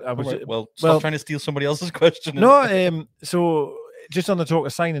it, so I was. Well, stop well- trying to steal somebody else's question. No, so just on the talk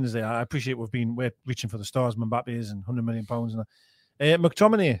of signings there, I appreciate we're reaching for the stars, Mbappe's and £100 million and that.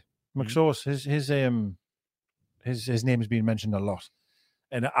 McTominay, McSauce, his name has been mentioned a lot,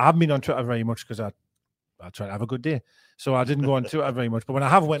 and I haven't been on Twitter very much because I try to have a good day, so I didn't go on Twitter very much. But when I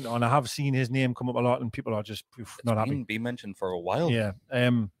have went on, I have seen his name come up a lot, and people are just not happy. Been mentioned for a while. Yeah.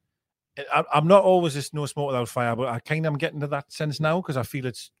 I'm not always this no smoke without fire, but I kind of am getting to that sense now because I feel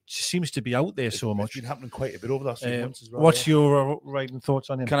it seems to be out there so much. It's been happening quite a bit over the last few months as well. What's your writing thoughts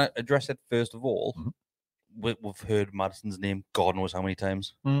on him? Can I address it first of all? Mhm. We've heard Madison's name God knows how many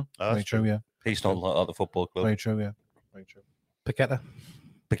times. Very true, yeah. He's not at the football club. Very true, yeah. Very true. Paqueta.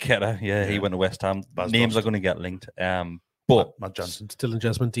 Paqueta, yeah, he went to West Ham. Baz Names Dost. are going to get linked. But Matt Johnson. Still in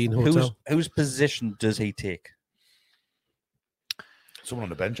Jasmine Dean Hotel. whose position does he take? Someone on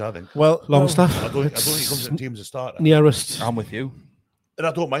the bench, I think. Well, Longstaff. I don't think he comes in the team as a starter. Nearest. I'm with you. And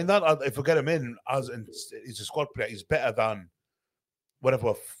I don't mind that. If we get him in he's a squad player, he's better than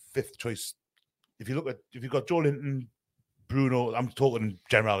whatever fifth choice. If you got Joe Linton, Bruno, I'm talking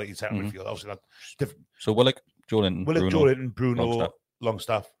generality centre Mhm. midfield. Obviously, that's different. So Willock, Joe Linton, Willock, Bruno, Joe Linton, Bruno,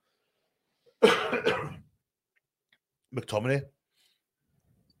 Longstaff. McTominay.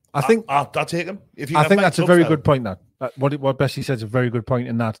 I think I'll take him. If you I can think find that's a subs very now. good point. That what Bessie said is a very good point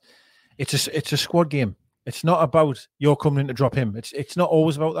in that it's a squad game. It's not about you're coming in to drop him. It's not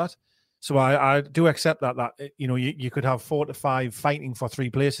always about that. So I do accept that you could have 4 to 5 fighting for 3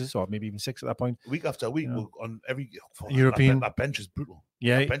 places or maybe even 6 at that point. Week after week, Yeah. we're on every European- That bench is brutal.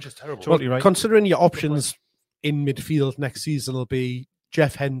 Yeah, That bench is terrible. totally right. Considering your options in midfield next season will be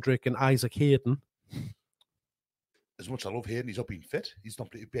Jeff Hendrick and Isaac Hayden. as much as I love Hayden, he's not been fit. He's not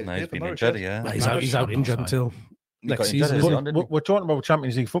been No, he's for been Norwich injured, yet. yeah. He's out injured until He next got injured, season. is he? But on, didn't he? We're talking about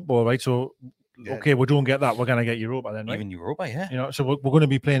Champions League football, right? So, Yeah. okay, we don't get that. We're going to get Europa then, right? Even Europa, yeah. You know, so we're going to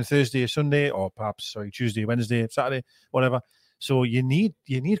be playing Thursday, Sunday, or perhaps Tuesday, Wednesday, Saturday, whatever. So you need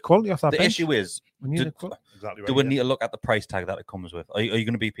quality off that The bench. issue is, We need do, a quality. Exactly right. do we yeah. need to look at the price tag that it comes with? Are you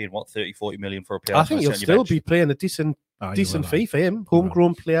going to be paying, 30, 40 million for a player? I that's think gonna he'll sit on your still bench? be playing a decent fee for him.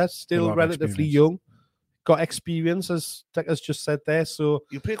 Homegrown player, still have relatively experience. young, got experience, as Decker's just said there. So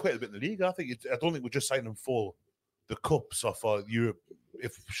You play quite a bit in the league. I don't think we just signed him for the cups or for Europe.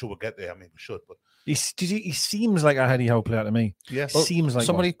 If we'll get there, I mean, we should. But He seems like a Eddie Howe player to me. yeah, Seems like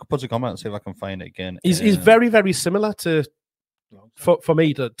Somebody puts a comment and see if I can find it again. he's very, very similar to, for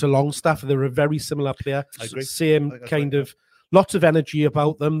me, to Longstaff. They're a very similar player. I agree. I Same think that's kind right, of, lots of energy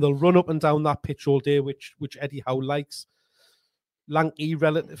about them. They'll run up and down that pitch all day, which Eddie Howe likes. Lanky,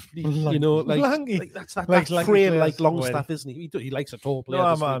 relatively, you know, Lanky. like that's that, Like that lanky frame, one. like Longstaff, isn't he? He likes a tall player. No,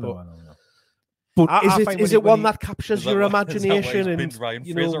 doesn't he? I But- know. But I is find it when is he- it when one he- that captures Is that your why- is that why he's imagination pinned and Ryan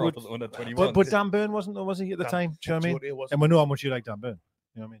you Fraser know? off would- at the under 21s? But Dan Burn wasn't, was he at the time? Do you know what I mean? Wasn't And we know how much you like Dan Burn.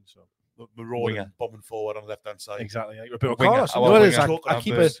 You know what I mean? So Marone Winger. and bombing forward on the left hand side. exactly. Like Roberto Winger. Carlos. Our You know what it is? winger, I Dan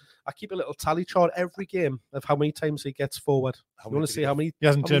keep Burn. I keep a little tally chart every game of how many times he gets forward. How You many want did to he see get? how many? He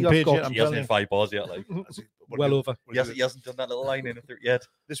hasn't how many turned I've page got? yet. I'm He hasn't telling hit 5 balls yet. Like Well over. he hasn't done that little line in yet.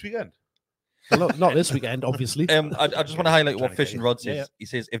 this weekend. Well, not this weekend, obviously. I just want to highlight what Trying to Fish get and you. Rod says. Yeah. He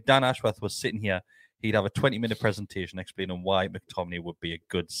says if Dan Ashworth was sitting here, he'd have a 20-minute presentation explaining why McTominay would be a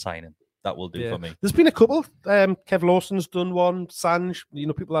good signing. That will do Yeah. for me. There's been a couple. Kev Lawson's done one. Sanj, you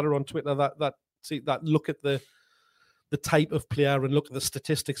know, people that are on Twitter that look at the type of player and look at the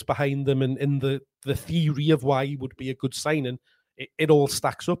statistics behind them and the theory of why he would be a good signing. It all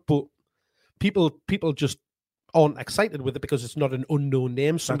stacks up, but people just aren't excited with it because it's not an unknown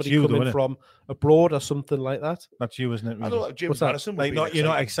name. Somebody you, though, coming innit? from abroad or something like that. That's you, isn't it? I Really? know James What's that? Madison. would Like, be you're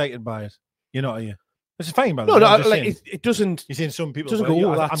not excited. excited by it. You're not, are you? It's fine, by the No, way. no, I'm just like saying- it doesn't. You're saying some people. doesn't well, go,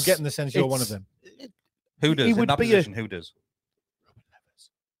 "Oh, I'm that's- getting the sense you're one of it's- them. Who does He in would that be a- position? Who does?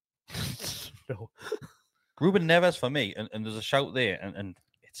 No. Ruben Neves for me, and there's a shout there, and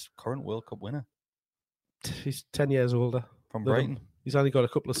it's current World Cup winner He's 10 years older. from Than him. Brighton, He's only got a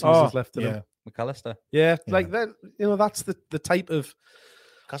couple of seasons Oh, left in yeah. him. McAllister. Yeah, Yeah. like that. You know, that's the type of.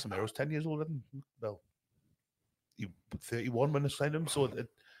 Casemiro's 10 years older than well, you 31 when they signed him. So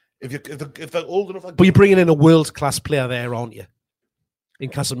if they're old enough, But you're bringing in a world class player there, aren't you? In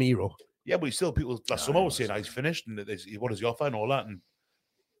Casemiro. yeah, but still people last summer was saying he's finished and what is he offer and all that, and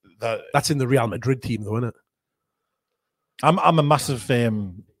that That's in the Real Madrid team, though, isn't it? I'm a massive.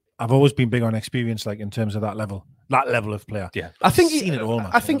 I've always been big on experience, like in terms of that level of player. Yeah, I think Seen it all, man.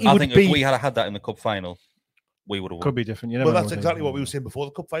 I think he I would think be. if we had that in the cup final, we would have won. Could be different. You never well, know that's with exactly things. what we were saying before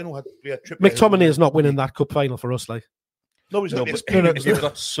the cup final. We had Trippier. McTominay is not winning that cup final for us, like. No, he's No, not. but It's- if you've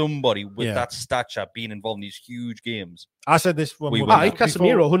got somebody with Yeah. that stature being involved in these huge games, I said this when We we were- Aye, before-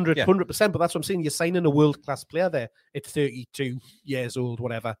 Casemiro, 100%. Yeah. But that's what I'm saying. You're signing a world class player there at 32 years old,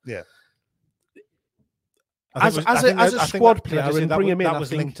 whatever. yeah. As a squad player and bring him in, That I was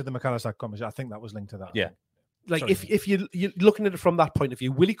think- linked to the McAllister conversation. I think that was linked to that. Yeah. Like Sorry. if you're looking at it from that point of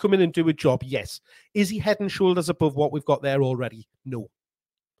view, will he come in and do a job? Yes. Is he head and shoulders above what we've got there already? No.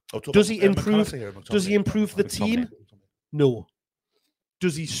 Does he improve? Does he improve the team? No.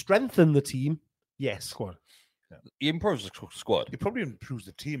 Does he strengthen the team? Yes. Squad. he improves the squad. He probably improves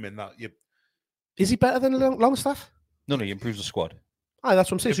the team in that. Is he better than Longstaff? No, he improves the squad. Aye, that's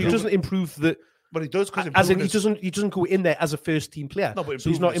what I'm saying. So he doesn't improve the. But he does because As in, he doesn't go in there as a first team player. No, but so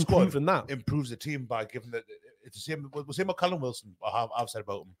he's not improving the squad improving that. improves the team by giving the. It's the same. We'll say Callum Wilson. I've said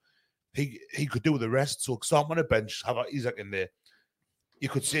about him. He could do with the rest. So start him on a bench. Have Isaac in there. You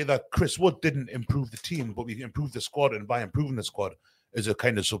could say that Chris Wood didn't improve the team, but we improved the squad, and by improving the squad, as a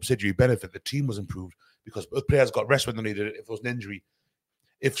kind of subsidiary benefit, the team was improved because both players got rest when they needed it. If there was an injury,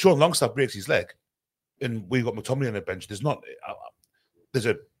 if Sean Longstaff breaks his leg, and we've got McTominay on the bench, there's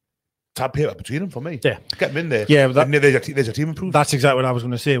a tab paper between them for me. Yeah. Get him in there. Yeah, and there's a team improved. That's exactly what I was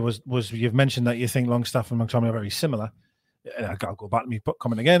going to say. Was you've mentioned that you think Longstaff and McTominay are very similar. And I'll go back to me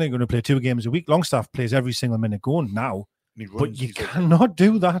comment again. They're going to play 2 games a week. Longstaff plays every single minute going now, And he but runs, you he's like- cannot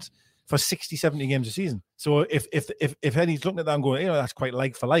do that for 60, 70 games a season. So if Eddie's looking at that and going, that's quite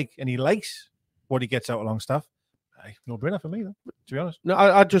like for like, and he likes what he gets out of Longstaff, no brainer for me, though, to be honest. No,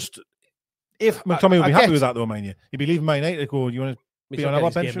 I just if McTominay would I be happy get- with that, though, mind you. He'd be leaving Man United to go, you want to He's be not on our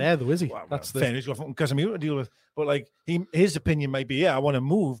getting his bench? game there, though, is he? Well, That's fair. He's got fucking Casemiro to deal with. But like his opinion might be, I want to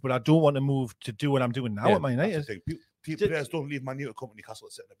move, but I don't want to move to do what I'm doing now at Man That's the United. thing. Players don't leave Man United to come to Newcastle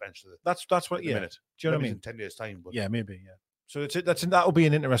and sit on the bench. That's what. in a Yeah. minute. Do you know what I Maybe mean? in 10 years' time. But Yeah, maybe. Yeah. So that'll be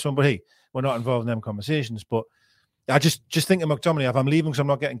an interesting one. But hey, we're not involved in them conversations. But I just think of McTominay. If I'm leaving because I'm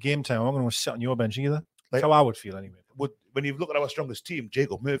not getting game time, I'm not going to sit on your bench either. That's how I would feel anyway. When you look at our strongest team,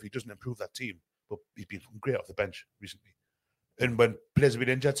 Jacob Murphy doesn't improve that team, but he's been great off the bench recently. And when players have been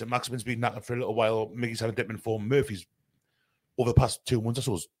injured, so Maximin's been knackered for a little while, Miggy's had a dip in form, Murphy's over the past 2 months or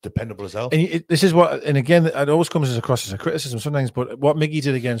so is dependable as hell. And this is what, and again, it always comes across as a criticism sometimes, but what Miggy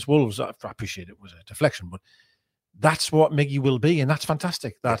did against Wolves, I appreciate it was a deflection, but that's what Miggy will be, and that's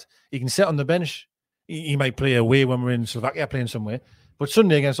fantastic. That he can sit on the bench. He might play away when we're in Slovakia playing somewhere, but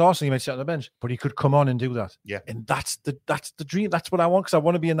Sunday against Arsenal, he might sit on the bench, but he could come on and do that. Yeah, and that's the dream. That's what I want, because I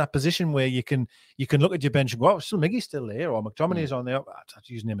want to be in that position where you can look at your bench and go, "Oh, still Miggy's still there," or McTominay's on there. I'm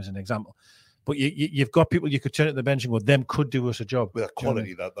using him as an example, but you've got people you could turn at the bench and go, "Them could do us a job." With a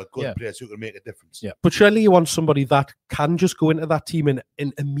quality, that good players who can make a difference. Yeah, but surely you want somebody that can just go into that team and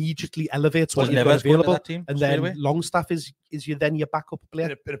immediately elevates what you've got available, team, and then Longstaff is your backup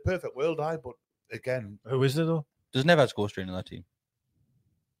player. In a perfect world, but again, who is it though? Does Neves go straight in that team?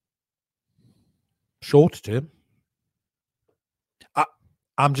 Short term.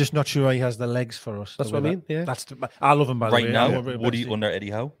 I'm just not sure he has the legs for us. That's what I mean. Yeah, I love him by the way. Right now, would he under Eddie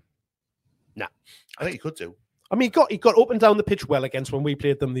Howe? Nah, I think he could do. I mean, he got up and down the pitch well against when we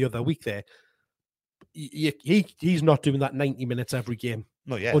played them the other week. There, he's not doing that 90 minutes every game.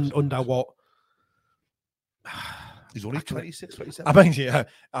 No, yeah. Under what? He's only 26, 27. I mean, yeah,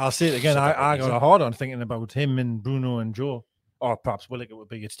 I'll say it again. I got a hard on thinking about him and Bruno and Joe, or perhaps Willock. It would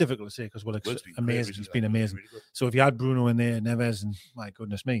be. It's difficult to say because Willock's amazing. He's been amazing. Really so if you had Bruno in there, Neves, and my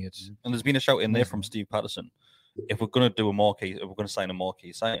goodness me, it's. And there's been a shout in there from Steve Patterson. If we're going to do a marquee, if we're going to sign a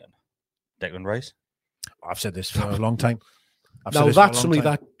marquee signing, Declan Rice. I've said this for a long time. Now that's somebody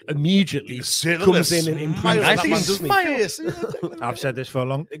that immediately comes in and improves. I've said this for a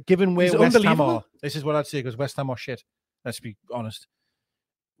long. Given where West Ham are, this is what I'd say because West Ham are shit. Let's be honest.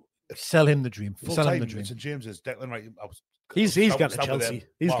 Sell him the dream. Sell him the dream. St James's Declan Rice. He's got to Chelsea.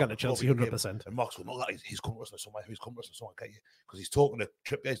 He's got to Chelsea 100%. And Mark's going, no, he's come to us somewhere. He's come to us somewhere. Because he's talking to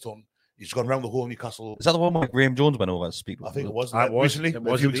Trippier. He's gone around the whole Newcastle. Is that the one where Graham Jones went over to speak? I think it was. Recently,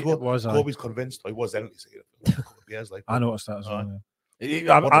 it was. Kobe's convinced. I was then. I noticed that as well.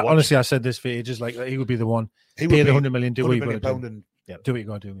 Honestly, I said this for ages. Like he would be the one. He would pay the 100 million. Do what you got to do. Yeah, do what you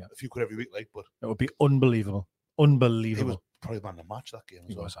got to do. Yeah, a few quid every week, but it would be unbelievable. Unbelievable. He was probably man of the match that game.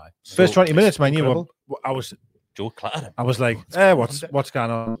 He was high. First 20 minutes, man. I was. Joe clattered him. I was like, what's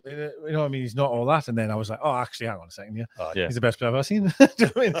going on? You know what I mean? He's not all that. And then I was like, oh, actually, hang on a second. Yeah. He's the best player I've ever seen.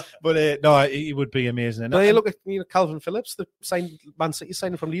 But no, he would be amazing. No, you look at Calvin Phillips, the Man City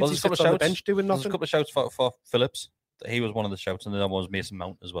signing from Leeds. He's on the bench doing nothing. There's a couple of shouts for Phillips. He was one of the shouts, and the other one was Mason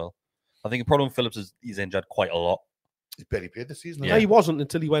Mount as well. I think the problem with Phillips is he's injured quite a lot. He's barely played this season. Yeah, he wasn't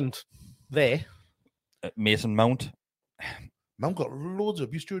until he went there. Mason Mount. Mount got loads of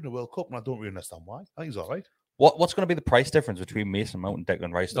abuse during the World Cup, and I don't really understand why. I think he's all right. What's going to be the price difference between Mason Mount and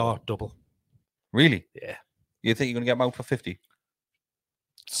Declan Rice? Oh, double. Really? Yeah. You think you're going to get Mount for 50?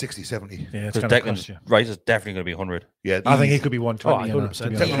 60, 70. Yeah, because Declan Rice is definitely going to be 100. Yeah, I think he could be 120.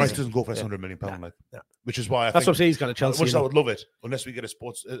 100%. Declan Rice doesn't go for £100 million, which is why that's what I'm saying. He's got a Chelsea. Which I would love it, unless we get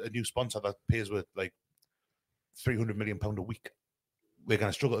a new sponsor that pays with like £300 million a week. We're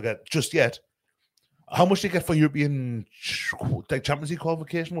going to struggle to get just yet. How much do you get for European Champions League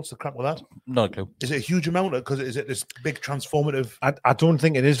qualification? What's the crap with that? No clue. Is it a huge amount? Because is it this big transformative? I don't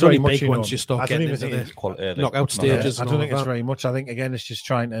think it is very much. Once you start getting into the knockout stages. I don't think it's very much. I think again, it's just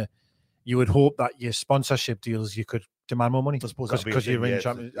trying to. You would hope that your sponsorship deals you could demand more money because you're in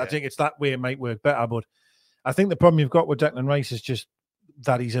Champions. I think it's that way. It might work better, but I think the problem you've got with Declan Rice is just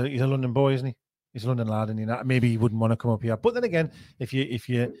that he's a London boy, isn't he? He's a London lad, and maybe he wouldn't want to come up here. But then again, if you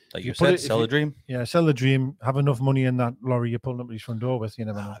like you said, sell the dream. Yeah, sell the dream. Have enough money in that lorry you're pulling up his front door with. You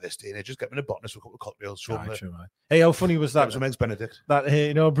never know. This day and age, just get him in a botanist with a couple of cocktails. True, right. Hey, how funny was that? Some eggs Benedict. That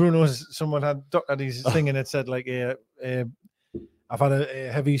Bruno's someone had his thing and it said like, I've had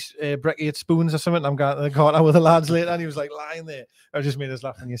a heavy brekkie at Spoons or something. I'm going to the corner with the lads later, and he was like lying there. I just made us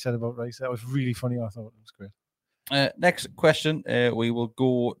laugh when you said about Rice. That was really funny. I thought it was great. Next question, we will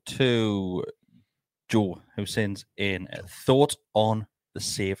go to Joe, who sends in a thought on the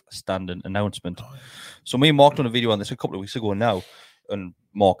safe standing announcement. So me and Mark done a video on this a couple of weeks ago now, and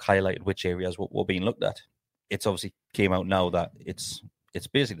Mark highlighted which areas were being looked at. It's obviously came out now that it's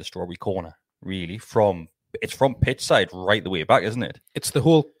basically the Strawberry Corner, really, from pitch side right the way back, isn't it? It's the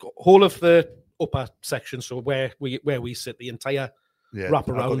whole of the upper section, so where we sit, the entire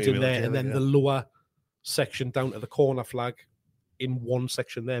wraparound in there, and then the lower section down to the corner flag in one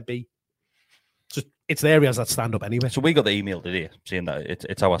section there, B. So it's the areas that stand up anyway. So we got the email today saying that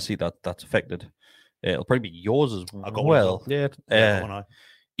it's our seat that's affected. It'll probably be yours as well. Yeah.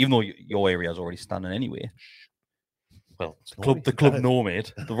 Even though your area is already standing anyway. Well, the club no,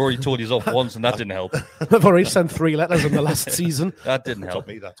 mate. They've already told you off once, and that didn't help. They've already sent 3 letters in the last season. That didn't help.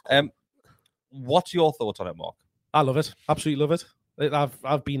 Me, that's cool. What's your thoughts on it, Mark? I love it. Absolutely love it.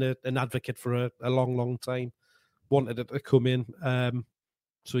 I've been an advocate for a long, long time. Wanted it to come in.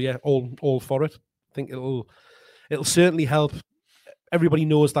 So yeah, all for it. I think it'll certainly help. Everybody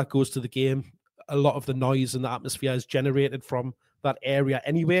knows that goes to the game. A lot of the noise and the atmosphere is generated from that area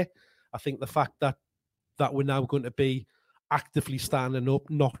anyway. I think the fact that we're now going to be actively standing up,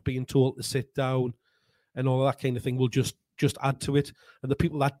 not being told to sit down, and all that kind of thing will just add to it. And the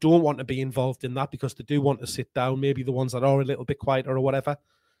people that don't want to be involved in that because they do want to sit down, maybe the ones that are a little bit quieter or whatever,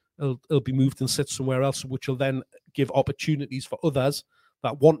 it'll be moved and sit somewhere else, which will then give opportunities for others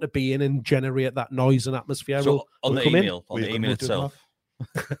that want to be in and generate that noise and atmosphere. So on the email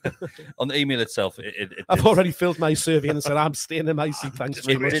itself, I've already filled my survey and said I'm staying in my seat. Thanks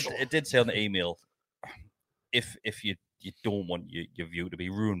very much. It did say on the email, if you don't want your view to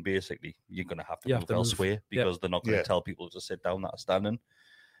be ruined, basically, you're going to have to move elsewhere because they're not going to tell people to sit down that are standing.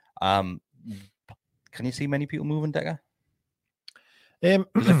 Can you see many people moving, Decker? There's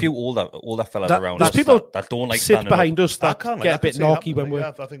a few older fellas around us people that don't like sit behind us that get a bit knocky when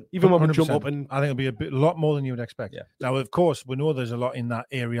we're even when we 100%. jump up. And I think it'll be a lot more than you would expect. Yeah. Now, of course, we know there's a lot in that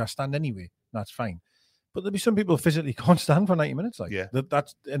area stand anyway. That's fine. But there'll be some people physically can't stand for 90 minutes.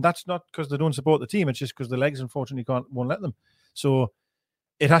 That's not because they don't support the team. It's just because the legs, unfortunately, won't let them. So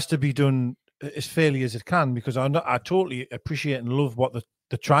it has to be done as fairly as it can because I totally appreciate and love what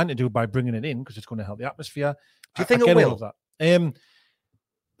they're trying to do by bringing it in because it's going to help the atmosphere. Do you think it will?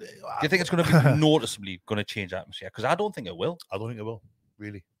 Do you think it's going to be noticeably going to change the atmosphere? Because I don't think it will. I don't think it will,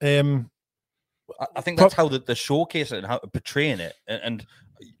 really. I think that's how the showcase it and how portraying it. And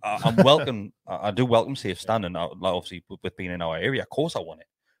I do welcome safe standing, obviously, with being in our area. Of course I want it.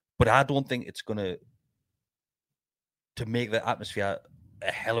 But I don't think it's going to make the atmosphere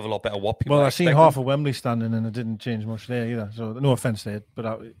a hell of a lot better. What people I've seen half of Wembley standing and it didn't change much there either. So no offence there,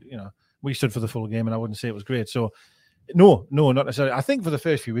 but we stood for the full game and I wouldn't say it was great. So no, not necessarily. I think for the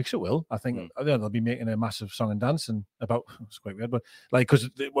first few weeks it will. I think they'll be making a massive song and dance and about. It's quite weird, but because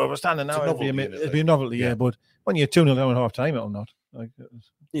we're standing now, it'll be a novelty. Yeah, but when you're 2-0 down at half time, it'll not.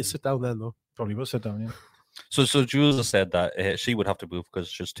 You sit down then though. Probably will sit down. Yeah. So Jules said that she would have to move because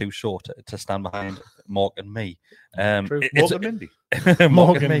she's too short to stand behind Mark and me. Morgan Mindy.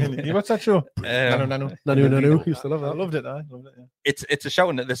 Morgan Mindy. What's that show? Nanu. Used to love that. I loved it. I loved it. Yeah. It's a shout,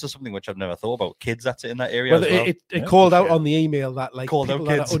 and this is something which I've never thought about. Kids that's in that area. Well, it called out on the email that people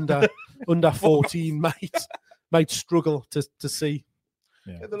that are under 14 might struggle to see.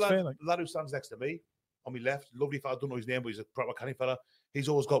 Yeah. The lad who stands next to me on my left, lovely fella. I don't know his name, but he's a proper canny fella. He's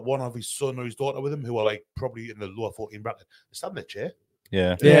always got one of his son or his daughter with him who are probably in the lower 14 bracket. They stand in a chair.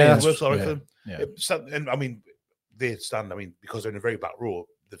 Yeah. It works all right for them. Yeah. And I mean, they stand, because they're in a very back row,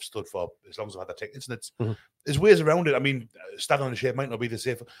 they've stood for as long as they've had their tickets. And there's ways around it. I mean, standing on the chair might not be the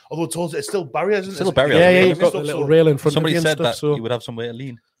safe. Although it's still barriers, isn't it? Still barriers. Yeah, you've got the little rail in front of you. Somebody said that so you would have somewhere to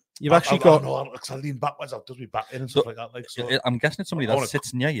lean. You've actually got. I lean backwards. I'll just be back in and stuff like that. So I'm guessing it's somebody that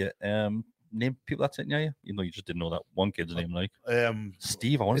sits near you. Name people that sit near you. You know, you just didn't know that one kid's name.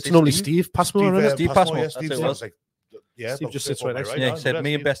 Steve. I want to say it's normally Steve Passmore. Steve Passmore. Steve just sits right next to you. Yeah, he said,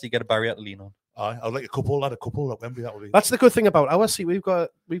 me and Bestie get a barrier to lean on. I'd like a couple at Wembley. That would be. That's the good thing about our seat. We've got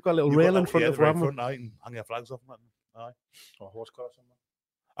a little rail in front of the front. I can hang your flags off. Aye.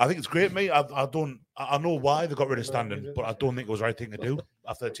 I think it's great, mate. I know why they got rid of standing, but I don't think it was the right thing to do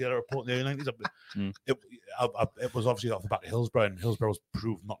after the Taylor report in the early 90s. It was obviously off the back of Hillsborough, and Hillsborough was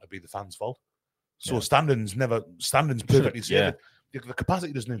proved not to be the fans' fault. So standing's perfectly safe. Yeah. The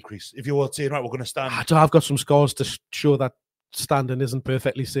capacity doesn't increase. If you were saying, right, we're going to stand. I've got some scores to show that standing isn't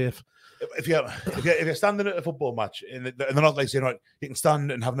perfectly safe. If you're standing at a football match and they're not saying, right, you can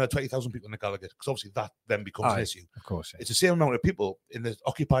stand and have another 20,000 people in the Gallagher, because obviously that then becomes an issue. Of course, it's the same amount of people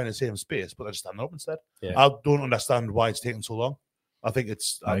occupying the same space, but they're just standing up instead. Yeah. I don't understand why it's taking so long. I think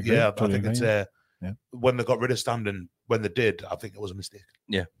it's when they got rid of standing, when they did, I think it was a mistake.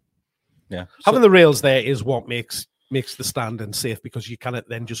 Yeah. Having the rails there is what makes the standing safe, because you cannot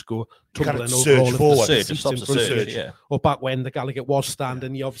then just go tumbling over all of the seats in front of you. Or back when the Gallagher was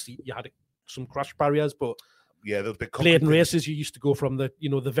standing, you had some crash barriers, but the big Bladen races, you used to go from the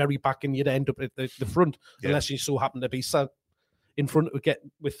very back and you'd end up at the front, unless you so happen to be sat in front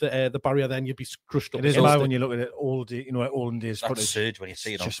with the barrier, then you'd be crushed up. It is alive when you look at it olden days footage. That's surge when you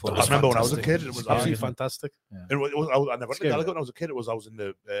see it on footage. I remember when I was a kid, it was absolutely fantastic. Yeah. I never went to Gallagher when I was a kid. I was in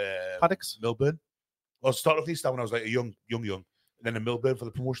the Paddocks, Milburn. I started off East Town when I was like a young. And then in Milburn for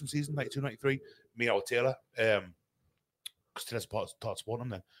the promotion season, 92, 93. Me out with Taylor. Because Taylor's taught sport on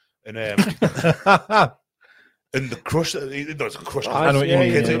then. And And the crush, it's a crush. I know what you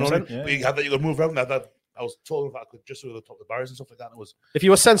mean, Kids, yeah, you know, 100%, but you had that, you could move around that. I was told that I could just over the top of the barriers and stuff like that. And it was, If you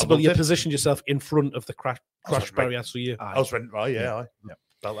were sensible, loved you it. positioned yourself in front of the crash right. barrier, so you. I was renting, right? Yeah,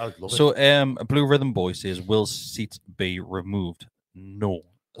 I love it. So, Blue Rhythm Boy says, will seats be removed? No.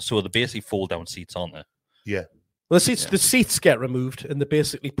 So, the basically fold down seats, aren't they? Yeah. Well, the seats get removed and they're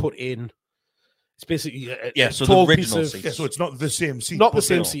basically put in. It's basically a so tall the piece original of, seats. Yeah, so it's not the same seat. not the but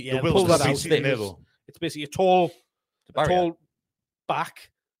same the- seat. the Yeah, wheels pull are that the same out. seat in there, though. It's basically a tall barrier.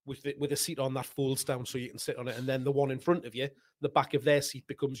 back with a seat on that folds down so you can sit on it, and then the one in front of you, the back of their seat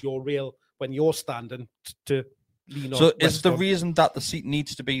becomes your rail when you're standing to lean on. So, is rest the on. reason that the seat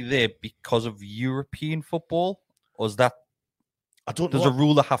needs to be there because of European football? Or is that I don't there's know. a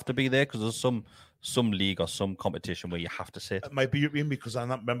rule that have to be there? Because there's some league or some competition where you have to sit. It might be European because I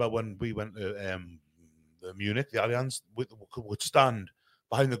remember when we went to the Munich, the Allianz would stand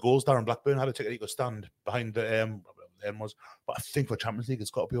behind the goals. Darren Blackburn had a ticket; he could stand behind the was. But I think for Champions League, it's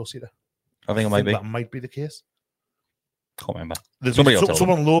got to be all seater. I think it might be. That might be the case. Can't remember. There's Somebody will tell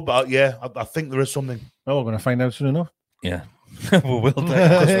someone low, but yeah, I think there is something. Oh, we're going to find out soon enough. Yeah, we will.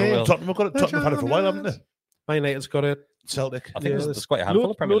 Tottenham Tottenham have had it for a while, haven't they? Man United's got it. Celtic. I think there's quite a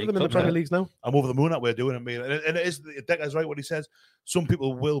handful of Premier Load League them in the clubs, Premier yeah. Leagues now. I'm over the moon that we're doing it, man. And it is, Decker's right what he says. Some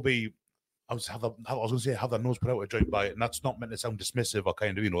people will be, I was going to say, have their nose put out a joint by it, and that's not meant to sound dismissive or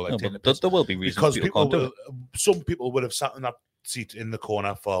kind of, like No, taking but the piss. there will be reasons Because people can't do it. some people would have sat in that seat in the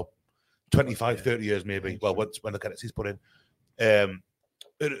corner for 25, 30 years, maybe. Well, when the kind of seats put in. And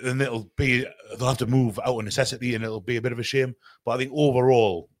they'll have to move out of necessity, and it'll be a bit of a shame. But I think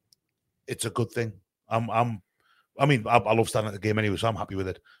overall, it's a good thing. I love standing at the game anyway, so I'm happy with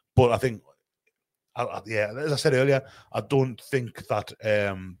it. But I think, as I said earlier, I don't think that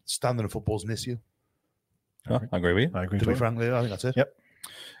standing in football is an issue. I agree with you. I agree. To be frank, I think that's it. Yep.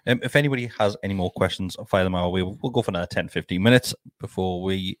 If anybody has any more questions, fire them our way. We'll go for another 10, 15 minutes before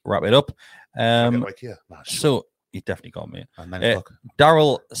we wrap it up. Right here. Nah, sure. So, you definitely got me. At 9 o'clock.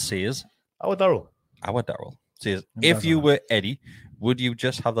 Daryl says, Our Daryl. if you were Eddie, would you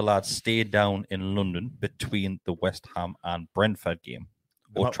just have the lads stay down in London between the West Ham and Brentford game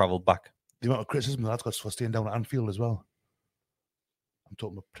or travel back? The amount of criticism the lads got for staying down at Anfield as well. I'm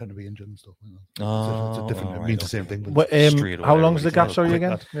talking about pretending to be injured and stuff. It's a different. It means the same thing. But How long's the gap? I'll Sorry click again.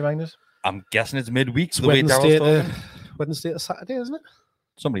 that. Remind us. I'm guessing it's midweek. It's The way Wednesday Daryl's talking. Wednesday to Saturday, isn't it?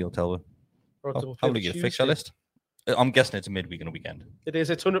 Somebody will tell me. Or How will you get a fixture Tuesday? list? I'm guessing it's a midweek and a weekend. It is.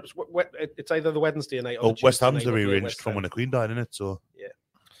 It's 100. It's either the Wednesday night or the West Tuesday Ham's night the or rearranged West from Ham. when the Queen died, isn't it? So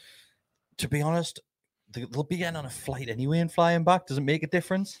To be honest, they'll be getting on a flight anyway and flying back. Does it make a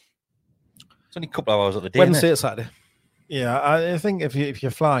difference? It's only a couple of hours at the day. Wednesday innit? to Saturday. Yeah, I think if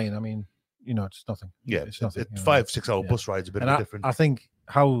you're flying, I mean, it's nothing. yeah, it's nothing. it's 5-6 hour bus rides a bit And different. I think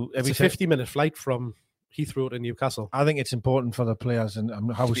how It's every a 50-minute flight from Heathrow to Newcastle. I think it's important for the players and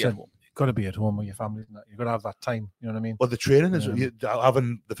how To we be said at home. you've got to be at home with your family. You've got to have that time. You know what I mean? Well, the training is Yeah.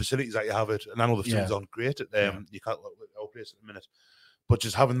 having the facilities that you have it, and I know the facilities Yeah. aren't great. You can't look at our place at the minute, but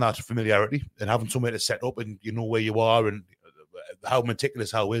just having that familiarity and having somewhere to set up and you know where you are and how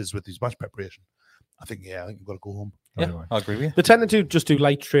meticulous how is with these match preparation. I think you've got to go home. Yeah, I agree with you. They tend to just do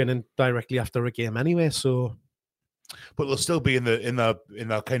light training directly after a game anyway. So, But they'll still be in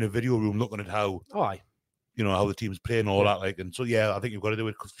that kind of video room looking at how aye. how the team's playing and all that. Like, and so I think you've got to do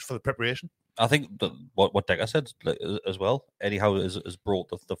it for the preparation. I think that what Decker said as well, Eddie Howe has brought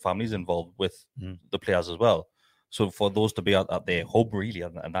the families involved with the players as well. So for those to be at their home, really,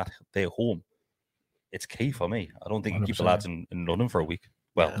 and that their home, it's key for me. I don't think you keep the 100%. lads in London for a week.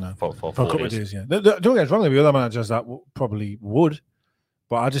 Well, No. for For a 4 couple of days. days, yeah. Don't get us wrong, there'll be other managers that probably would,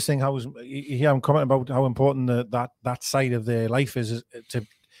 but I just think you hear him comment about how important that side of their life is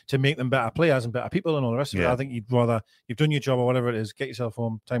to make them better players and better people and all the rest of it. Yeah. I think you'd rather you've done your job or whatever it is, get yourself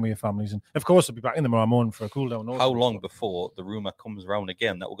home, time with your families, and of course, they'll be back in tomorrow morning for a cool down. How long before the rumor comes around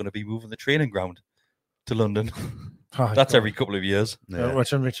again that we're going to be moving the training ground to London? That's every couple of years.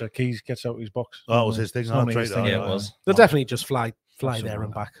 Richard Keys gets out his box. That was his thing. It's That's normally right, his thing. Yeah, it was. They'll definitely just fly Absolutely. there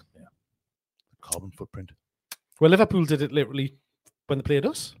and back. Carbon footprint. Well, Liverpool did it literally when they played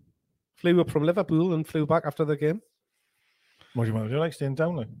us. Flew up from Liverpool and flew back after the game. What do you want to do? Like staying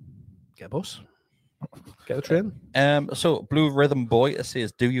down? Like? Get a bus. Get a train. So Blue Rhythm Boy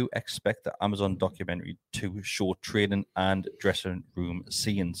says, do you expect the Amazon documentary to show training and dressing room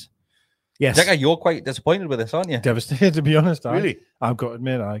scenes? Yes. Decker, you're quite disappointed with this, aren't you? Devastated, to be honest. Really? I've got to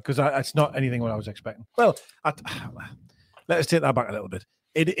admit, because it's not anything what I was expecting. Well, let us take that back a little bit.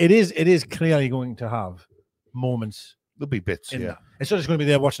 It is clearly going to have moments. There'll be bits, in yeah. that. It's not just going to be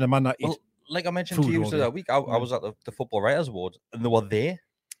there watching a man that eats. Well, like I mentioned to food you all the day. other week, I was at the Football Writers Awards and they were there.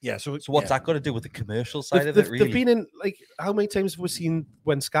 Yeah. So what's that got to do with the commercial side of it? They've Really? been in, like, how many times have we seen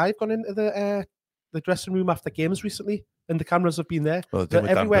when Sky have gone into the dressing room after games recently, and the cameras have been there? Well, They're with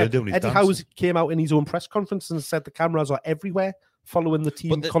Dan everywhere. Burn doing his Eddie dance. Howe's came out in his own press conference and said the cameras are everywhere, following the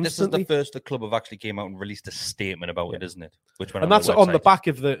team But this is constantly. the first the club have actually came out and released a statement about it, isn't it? Which went And on that's their on the website. back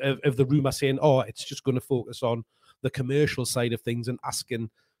of the rumor saying, "Oh, it's just going to focus on the commercial side of things and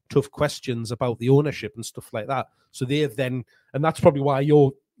asking tough questions about the ownership and stuff like that." So they've then, and that's probably why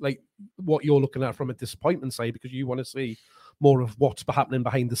you're like what you're looking at from a disappointment side, because you want to see more of what's happening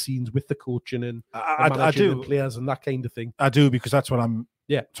behind the scenes with the coaching and I managing do. and players and that kind of thing. I do, because that's what I'm.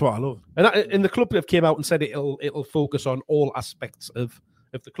 Yeah, that's what I love. And the club have came out and said it'll focus on all aspects of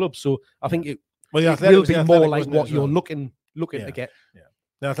the club. So I think it will be more like what you're looking to get. Yeah,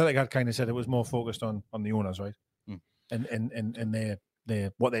 the Athletic had kind of said it was more focused on the owners, right? Mm. And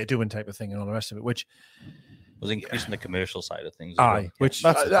their what they're doing type of thing and all the rest of it, which was increasing the commercial side of things. Which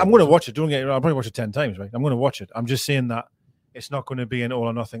I'm going to watch it. Don't get me wrong, I'll probably watch it 10 times, right? I'm going to watch it. I'm just saying that it's not going to be an all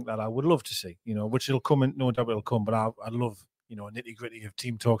or nothing that I would love to see, which it'll come in, no doubt it'll come, but I'd love, nitty gritty of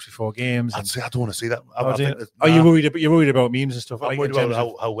team talks before games. I don't want to see that. Are you worried about, you're worried about memes and stuff? I'm worried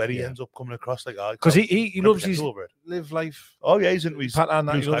about how Eddie ends up coming across, like, because he loves his live life. Oh yeah, he's into his pattern.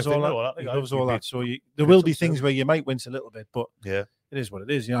 He loves all that. He loves all that. So there will be things where you might wince a little bit, but yeah, it is what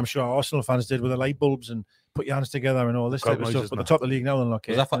it is. I'm sure Arsenal fans did with the light bulbs and put your hands together and all this type of stuff. But the top of the league now, they're not.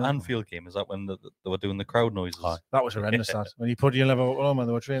 Was that for Anfield game? Is that when they were doing the crowd noises? That was horrendous. That when you put your level on and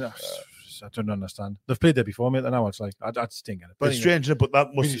they were training. I don't understand. They've played there before, mate. And now it's like I just didn't get it. But it's strange, but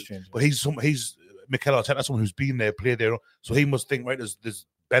that must. Really strange. But he's Mikel Arteta, someone who's been there, played there, so he must think, right, there's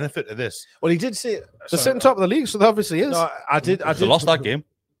benefit to this. Well, he did say they're sitting top of the league, so there obviously is. No, I did. They lost that game.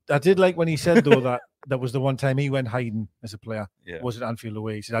 I did like when he said though that was the one time he went hiding as a player. Yeah. Was it Anfield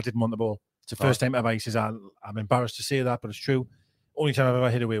away? He said I didn't want the ball. It's the first time ever. He says I'm embarrassed to say that, but it's true. Only time I've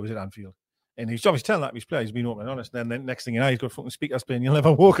ever hit away was at Anfield. And he's obviously telling that to his players. He's been open and honest. And then the next thing you know, he's got fucking speakers playing. You'll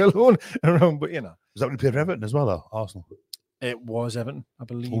never walk alone around. But Was that when he played for Everton as well, though? Arsenal. It was Everton, I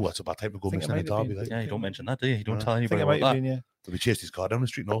believe. Oh, that's a bad time to go missing a derby. Like. Yeah, you don't mention that, do you? You don't tell anybody it about that. Been, yeah. We chased his car down the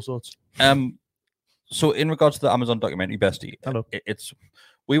street and all sorts. So in regards to the Amazon documentary, Bestie, Hello.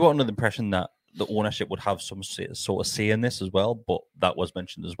 We were under the impression that the ownership would have some sort of say in this as well, but that was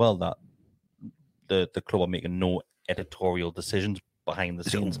mentioned as well that the club are making no editorial decisions behind the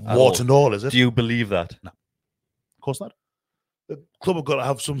scenes. And all, is it? Do you believe that? No, of course not. The club have got to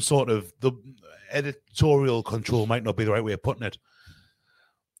have some sort of the editorial control. Might not be the right way of putting it,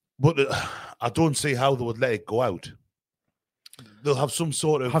 but I don't see how they would let it go out. They'll have some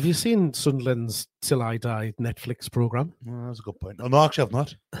sort of. Have you seen Sunderland's Till I Die Netflix program? Oh, that's a good point. No, actually, I've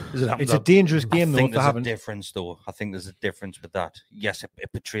not. It's a dangerous game, I though. think If they there's a haven't. difference, though. I think there's a difference with that. Yes,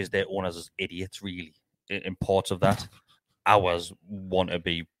 it portrays their owners as idiots, really, in parts of that. Ours want to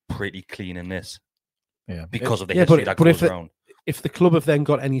be pretty clean in this, because of the history that goes around. If the club have then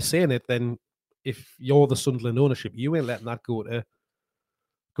got any say in it, then if you're the Sunderland ownership, you ain't letting that go to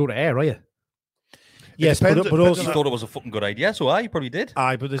air, are you? Yes, but also you thought it was a fucking good idea, so you probably did.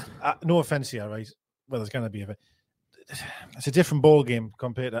 But there's no offense here, right? Well, there's going to be it's a different ball game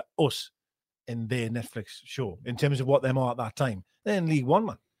compared to us in their Netflix show in terms of what them are at that time. They're in League One,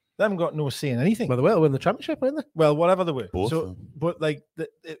 man. They haven't got no say in anything. Well, they will win the championship, won't they? Well, whatever they were. Both. So, but like,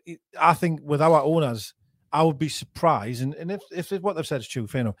 I think with our owners, I would be surprised, and if what they've said is true,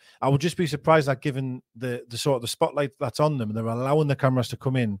 fair enough. I would just be surprised that given the sort of the spotlight that's on them, and they're allowing the cameras to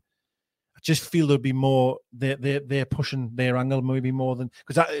come in. I just feel there'd be more. They're pushing their angle maybe more than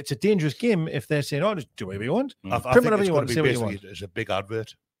because it's a dangerous game if they're saying, "Oh, just do whatever you want, I print think whatever it's you going want, to say be what you want." basically it's a big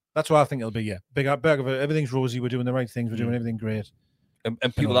advert. That's what I think it'll be. Yeah, big everything's rosy. We're doing the right things. We're doing everything great.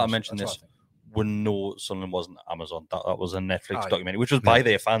 And people that mentioned this would know Sunderland wasn't Amazon. That was a Netflix documentary, which was by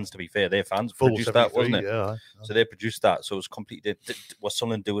their fans. To be fair, their fans produced that, wasn't it? Yeah. So they produced that. So it was completely. Was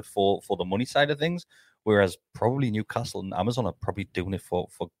Sunderland do it for the money side of things? Whereas probably Newcastle and Amazon are probably doing it for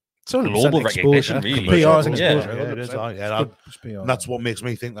global recognition, really. PR and Yeah, exposure. it is. And that's what makes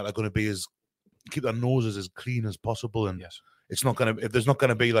me think that they're going to be as keep their noses as clean as possible. And it's not going to if there's not going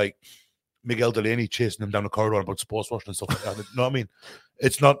to be like Miguel Delaney chasing them down the corridor about sports washing and stuff like that. You know what I mean?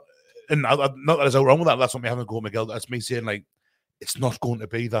 It's not. And not that there's anything wrong with that. That's not me having a go at Miguel. That's me saying like it's not going to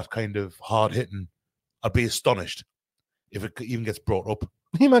be that kind of hard hitting. I'd be astonished if it even gets brought up.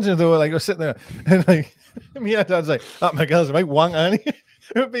 Can you imagine if they were like, we're sitting there and like, me and Dad's like, that Miguel's a right wank, ain't he?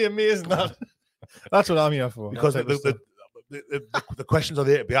 It would be amazing. That's what I'm here for. Because the questions are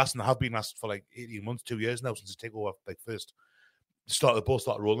there to be asked and have been asked for like 18 months, 2 years now since the takeover. Like first, the ball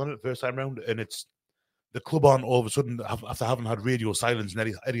started rolling it the first time round, and it's the club on all of a sudden after having had radio silence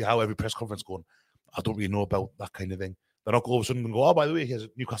and Eddie Howe every press conference going, I don't really know about that kind of thing. They're not all of a sudden going to go, oh, by the way, here's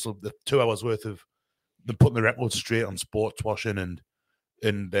Newcastle, the 2 hours worth of them putting the records straight on sports washing and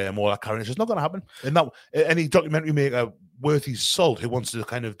all that kind of. It's just not going to happen. And that any documentary maker worth his salt who wants to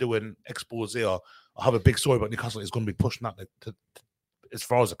kind of do an expose or have a big story about Newcastle is going to be pushing that to as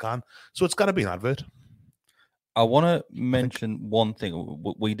far as it can. So it's going to be an advert. I want to mention one thing.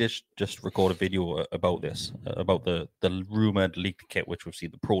 We just record a video about this, about the rumored leaked kit, which we've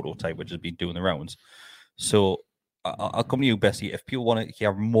seen, the prototype, which has been doing the rounds. So I'll come to you, Bessie. If people want to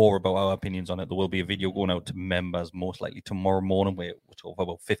hear more about our opinions on it, there will be a video going out to members most likely tomorrow morning. We'll talk for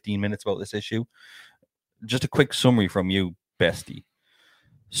about 15 minutes about this issue. Just a quick summary from you, Bestie.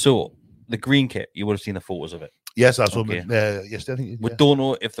 So the green kit, you would have seen the photos of it. Yes, that's what. Yes, I think. We don't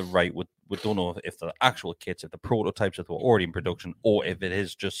know if they're right. We don't know if the actual kits, if the prototypes, if they're already in production, or if it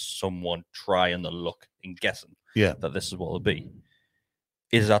is just someone trying the luck and guessing that this is what it'll be.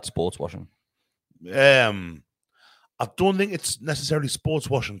 Is that sports washing? I don't think it's necessarily sports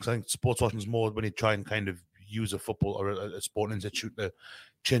washing, because I think sports washing is more when you try and kind of use a football or a sporting institute to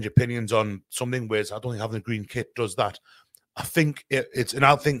change opinions on something, whereas I don't think having a green kit does that. I think it's, and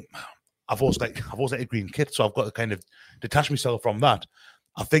I think I've always liked a green kit, so I've got to kind of detach myself from that.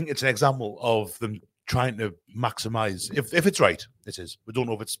 I think it's an example of them trying to maximize, if it's right, it is. We don't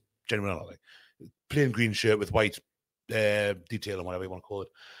know if it's genuine or not. Like plain green shirt with white detail or whatever you want to call it.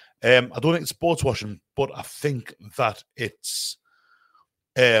 I don't think it's sports washing, but I think that it's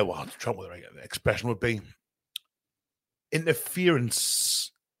well, I'm trying what the right expression would be.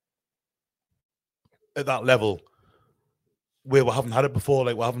 Interference at that level where we haven't had it before.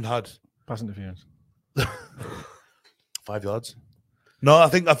 Like we haven't had pass interference. 5 yards. No, I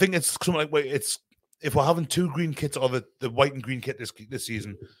think it's something like where it's if we're having two green kits or the white and green kit this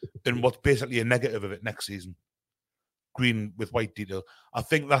season, then what's basically a negative of it next season. Green with white detail. I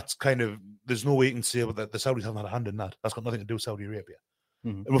think that's kind of, there's no way you can say that the Saudis haven't had a hand in that. That's got nothing to do with Saudi Arabia.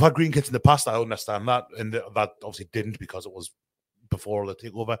 Mm-hmm. And we've had green kits in the past. I understand that, and that obviously didn't because it was before the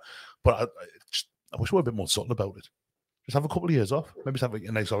takeover. But I wish we were a bit more subtle about it. Just have a couple of years off. Maybe just have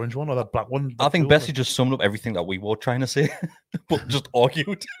a nice orange one or that black one. I think Bessie just summed up everything that we were trying to say, but just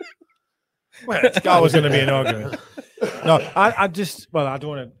argued. Well, that was going to be an argument. No, I just, well, I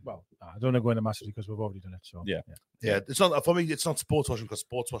don't want to, well, I don't want to go into massively because we've already done it. So yeah. It's not, for me, it's not sports washing, because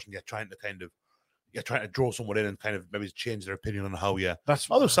sports washing, you're trying to draw someone in and kind of maybe change their opinion on how that's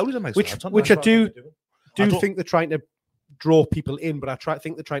those Saudis are nice. Which I do think they're trying to draw people in, but I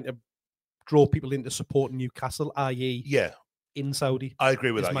think they're trying to draw people into supporting Newcastle, i.e., in Saudi. I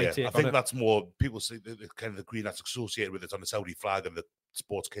agree with that. Yeah. I think that's more people see the kind of the green that's associated with it on the Saudi flag and the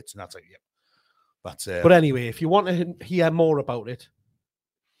sports kits, and that's like, that's. But anyway, if you want to hear more about it,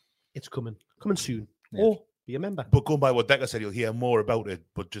 it's coming soon. Yeah. Or be a member. But going by what Decker said, you'll hear more about it,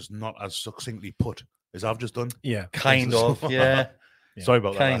 but just not as succinctly put as I've just done. Yeah, kind of. Yeah. Sorry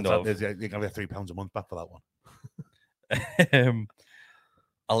about kind that. Of. You're gonna get £3 a month back for that one.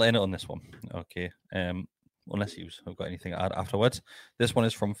 I'll end it on this one. Okay. Unless you've got anything to add afterwards. This one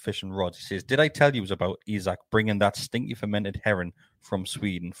is from Fish and Rods. He says, "Did I tell you about Isak bringing that stinky fermented herring from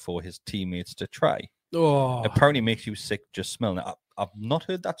Sweden for his teammates to try? Oh, apparently makes you sick just smelling it." I've not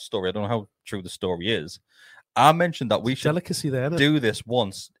heard that story. I don't know how true the story is. I mentioned that we should delicacy there, do this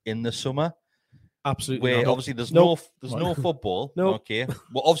once in the summer. Absolutely. Where obviously there's no football. No. Okay.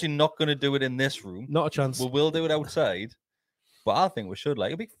 We're obviously not going to do it in this room. Not a chance. We will do it outside. But I think we should. Like,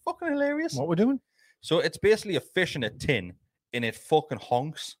 it'd be fucking hilarious. What we're doing? So it's basically a fish in a tin, and it fucking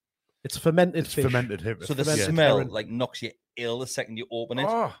honks. It's fermented fish. So the smell like knocks you ill the second you open it,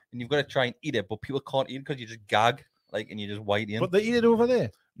 and you've got to try and eat it, but people can't eat it because you just gag, like, and you just white in. But they eat it over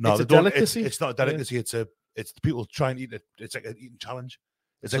there. No, it's a delicacy. It's not a delicacy. Yeah. It's people try and eat it. It's like an eating challenge.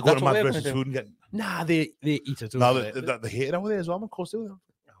 It's like going to Mad versus Food and getting. Nah, they eat it. No, they hate it over there as well. Of course, they will.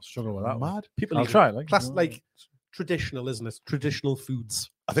 I'll struggle with that. Mad people. I'll try it. Like traditional, isn't it? Traditional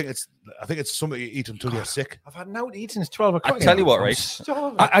foods. I think it's something you eat until you're sick. I've had no eating since 12 o'clock. I tell you what, right?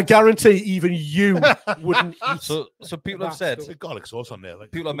 I guarantee even you wouldn't eat. So people have said garlic sauce on there.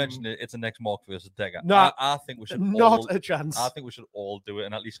 Like, people have mentioned it's a next Mark versus Degger. No, I think we should not a chance. I think we should all do it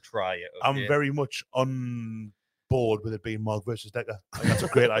and at least try it. Okay? I'm very much on board with it being Mark versus Degger. I think that's a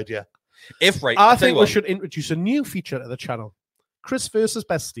great idea. I think we should introduce a new feature to the channel. Chris versus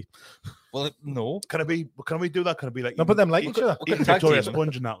Bestie. Well, no. Can we do that? Can it be like? No, put them like each other. Victoria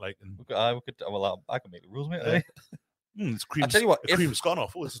Sponge and that, like. I can make the rules, mate. It's cream. I tell you what, cream's gone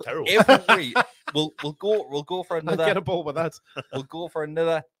off. Oh, this is terrible. If we'll go for another. I'll get a ball with that. We'll go for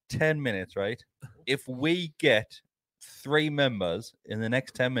another 10 minutes, right? If we get 3 members in the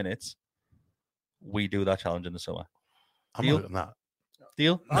next 10 minutes, we do that challenge in the summer. I'm not doing that.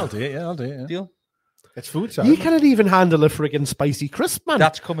 Deal? I'll do it. Yeah, I'll do it. Yeah. Deal? It's food time. You cannot even handle a friggin' spicy crisp, man.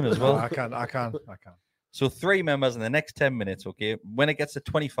 That's coming as well. I can't. So 3 members in the next 10 minutes, okay? When it gets to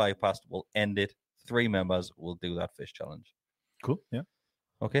 25 past, we'll end it. 3 members will do that fish challenge. Cool. Yeah.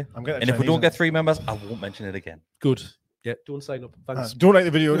 Okay. I'm getting And if we Chinese don't now. get 3 members, I won't mention it again. Good. Yeah, don't sign up. Thanks. Don't like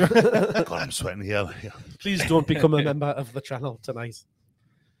the video. God, I'm sweating here. Yeah. Please don't become a member of the channel tonight.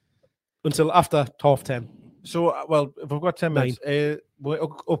 Until after 10:30. So, well, if we've got 10 Nine. minutes,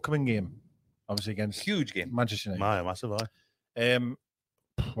 upcoming game, obviously against Huge game. Manchester United. My massive eye.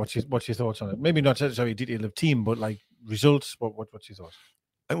 What's your thoughts on it? Maybe not necessarily detail of team, but like results. What's your thoughts?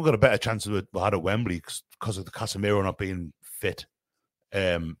 I think we've got a better chance of it we had at Wembley because of the Casemiro not being fit.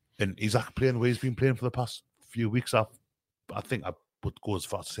 And he's actually playing the way he's been playing for the past few weeks. I think I would go as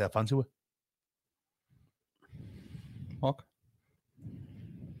far as to say I fancy it. Mark?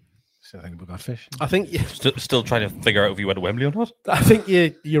 So I think we've got fish. I think Still trying to figure out if you went to Wembley or not. I think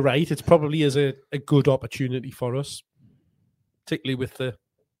you're right. It probably is a good opportunity for us, particularly with the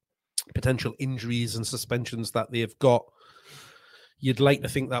potential injuries and suspensions that they've got. You'd like to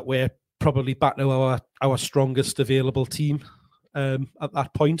think that we're probably back to our strongest available team at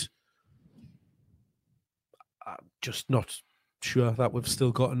that point. I'm just not sure that we've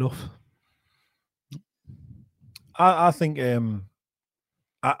still got enough. I think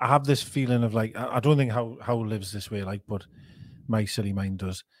I have this feeling of like I don't think how lives this way, like, but my silly mind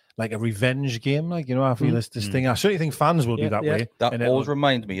does. Like a revenge game, like, you know, I feel this thing. I certainly think fans will be that way. That and always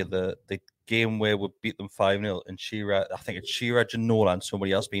reminds me of the game where we beat them 5-0 and Shearer, I think it's Shearer, Ginola and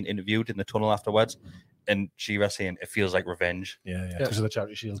somebody else being interviewed in the tunnel afterwards, and Shearer saying it feels like revenge. Yeah, because of the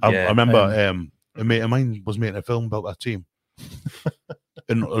Charity Shield. I remember a mate of mine was making a film about that team.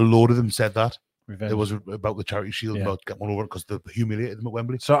 And a load of them said that. Revenge. It was about the Charity Shield, about getting one over because they humiliated them at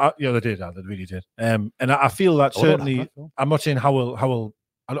Wembley. So they did. They really did. And I feel that certainly. I'm not saying how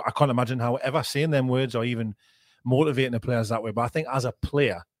I can't imagine how ever saying them words or even motivating the players that way. But I think as a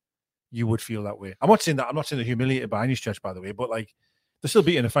player, you would feel that way. I'm not saying they're humiliated by any stretch, by the way. But like they're still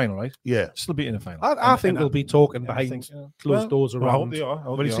beating the final, right? Yeah, still beating the final. I think they'll be talking behind closed doors around. I hope they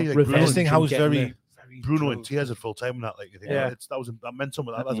are. When you see like Revenge thing, how very Bruno in tears at full time and that, like, you think, that meant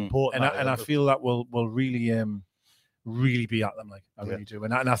something. That's important. And I feel that will really be at them. Like I really do.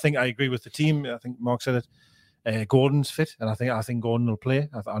 And I think I agree with the team. I think Mark said it. Gordon's fit, and I think Gordon will play.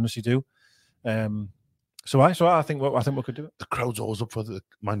 I honestly do. So I think we could do it. The crowd's always up for the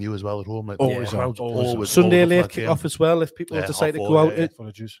Man U as well at home. Like, always. Sunday late kick-off as well. If people decide to go out,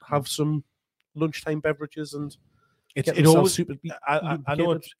 have some lunchtime beverages and. I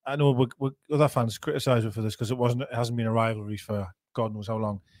know other fans criticise it for this because it hasn't been a rivalry for God knows how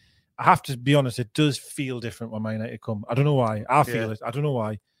long. I have to be honest, it does feel different when Man United come. I don't know why. I feel it. I don't know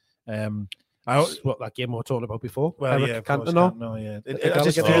why. What that game we were talking about before? Well, Cantona. It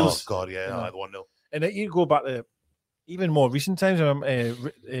just feels. Oh God, yeah, the 1-0. And you go back to even more recent times.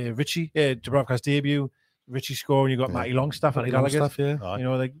 Richie Dubravka's debut. Richie scoring, you got Matty Longstaff at Gallagher. You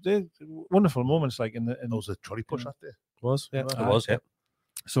know, like wonderful moments. Like in that was a trolley push that day. It was.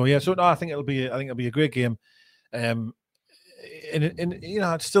 So no, I think it'll be a great game. And you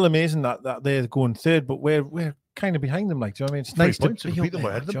know, it's still amazing that they're going third, but we're kind of behind them. Like, do you know what I mean? It's nice to beat them. Do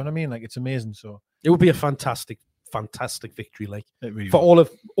you know what I mean? Like, it's amazing. So it would be a fantastic victory. Like really for all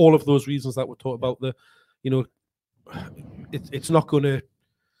of those reasons that we talked about. It's not going to.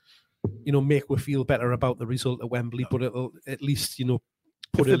 Make we feel better about the result at Wembley, but it'll at least,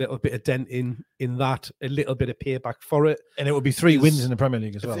 put a little bit of dent in that, a little bit of payback for it. And it will be 3 wins in the Premier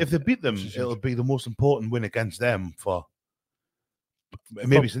League as well. If they beat them, it'll be the most important win against them for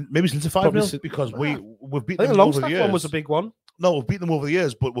maybe since the 5-0, because we've beaten them over the years. One was a big one. No, we've beaten them over the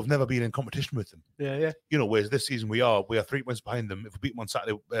years, but we've never been in competition with them. Yeah. Whereas this season we are 3 points behind them. If we beat them on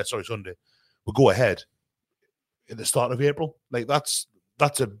Sunday, we'll go ahead at the start of April. Like that's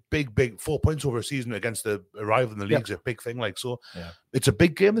a big 4 points over a season against a rival in the league's a big thing. Like, so it's a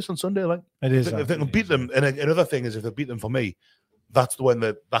big game this on Sunday. Like, it is. If they can beat them, and another thing is if they beat them, for me, that's the one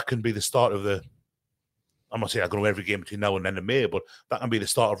that can be the start of the. I'm not saying I'm going to every game between now and end of May, but that can be the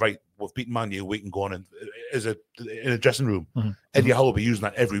start of, right, we've beaten Man U, we can go on in a dressing room. Mm-hmm. Eddie Howe will be using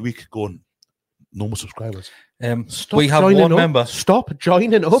that every week, going, no more subscribers. We have one member. Stop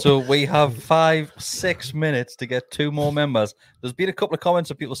joining up. So we have 5-6 minutes to get 2 more members. There's been a couple of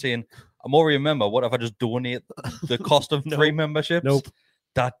comments of people saying, I'm already a member. What if I just donate the cost of 3 memberships? Nope.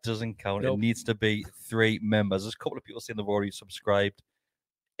 That doesn't count. Nope. It needs to be 3 members. There's a couple of people saying they've already subscribed.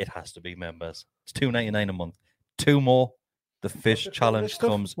 It has to be members. It's $2.99 a month. 2 more. The fish challenge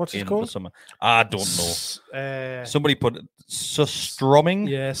comes in the summer. I don't know. Somebody put Surströmming.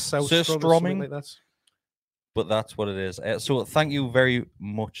 Yeah, Surströmming. like that. but that's what it is. So thank you very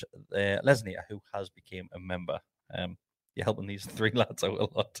much, Leslie, who has become a member. You're helping these three lads out a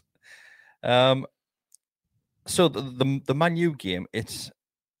lot. So the Man U game,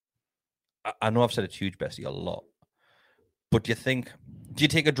 I know I've said it's huge, Bessie, a lot, but do you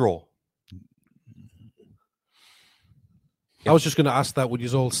take a draw? I was just going to ask that. Would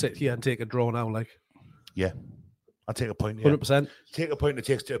you all sit here and take a draw now? Like, Yeah. I'll take a point. 100%. Take a point, it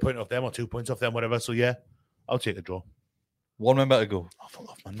takes a point off them or 2 points off them, whatever. So, yeah, I'll take a draw. One member to go. Oh, fuck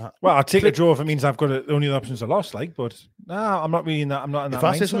off, man. That. Well, I'll take a draw if it means I've got the only options are lost, like, but I'm not really in that. I'm not in that. If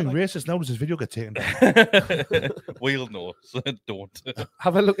I say mindset, something like. racist now, does this video get taken down? We'll know, so don't.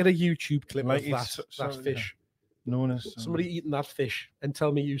 Have a look at a YouTube clip Like of that, it's- that so- fish. Known as Somebody eating that fish and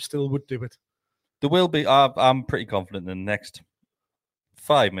tell me you still would do it. There will be. I'm pretty confident in the next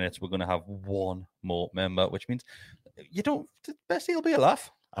 5 minutes we're going to have one more member, which means you don't. Bessie will be a laugh.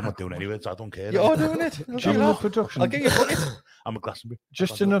 I'm not doing it anyway, so I don't care. You're doing it. It'll be a During the laugh. production. I'll get you a bucket. I'm a Glastonbury.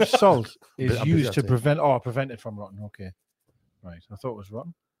 Just enough salt is I'm busy used to that day. prevent it from rotten. Okay, right. I thought it was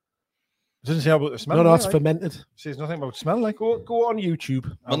rotten. It doesn't say about the smell. No, there, it's like. fermented. It says nothing about smell. Like, Go on YouTube.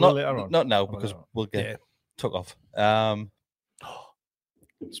 I Well, will later on. not now I will because later on. we'll get Yeah. took off.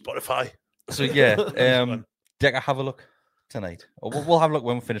 Spotify. So yeah, Decker, have a look tonight. We'll have a look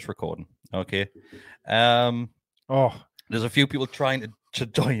when we finish recording. Okay. Oh, There's a few people trying to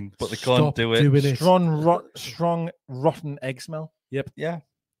join, but they Stop can't do it. doing it. strong rotten egg smell. Yeah.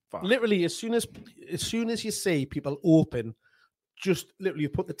 Literally, as soon as you see people open, just literally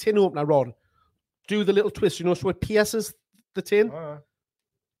put the tin opener on, do the little twist, so it pierces the tin.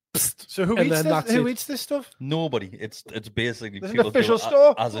 So who And eats then this? that's Who it. eats this stuff? Nobody. It's basically There's an people do official it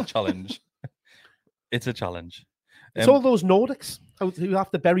store. as a challenge. It's a challenge. It's all those Nordics who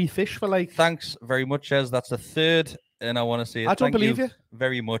have to bury fish for like. Thanks very much, Chez. That's the third, and I want to say I don't thank believe you.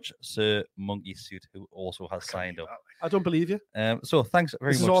 very much, Sir Monkey Suit, who also has signed up. I don't believe you. So thanks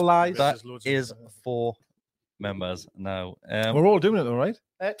very This much. is all lies. That This is loads of is stuff. 4 members now. We're all doing it, though, right?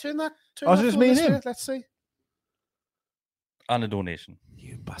 Turn that. Oh, so it's me and this him? way, let's see. And a donation.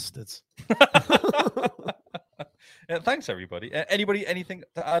 You bastards. Thanks, everybody. Anybody, anything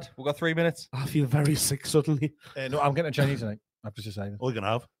to add? We've got 3 minutes. I feel very sick suddenly. No, I'm getting a Chinese tonight. I've just decided. All you can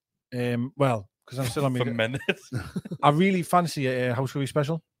have. Well, because I'm still on For my. minutes. I really fancy a house curry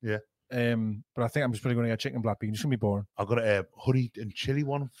special. Yeah. But I think I'm just probably going to get chicken black beans. It's going to be boring. I've got a honey and chili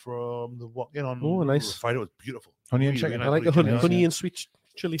one from the on. Oh, nice. Friday. It was beautiful. Honey and Really, chicken. really I like nice a honey, nice. honey and sweet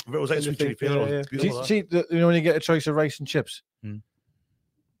chili. If it was like kind of sweet chili thing. flavor, Yeah, it was yeah. beautiful. See, when you get a choice of rice and chips, Hmm.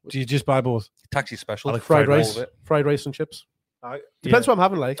 do you just buy both? Taxi special. I like Fried fried rice, All of it. fried rice and chips. Depends what I'm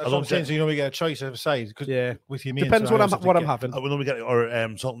having. Like, That's what I'm saying. So you normally get a choice of a side. yeah, With your main. depends so I what I'm also what think I'm having. I would normally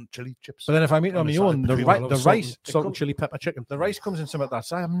get salt and chili chips. But then if I'm eating on On my the own, side, the, between the rice, salt and chili pepper chicken. the rice comes in some of that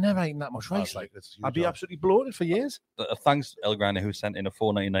side. I'm never eating that much rice. Like, it's I'd be huge, absolutely bloated for years. Thanks, El Grande, who sent in a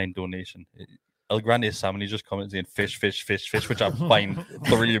 $4.99 donation. El Grande is Sam, and he just commented saying fish, fish, fish, fish, which I find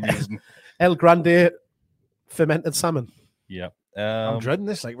thoroughly amusing. El Grande fermented salmon. Yeah. I'm dreading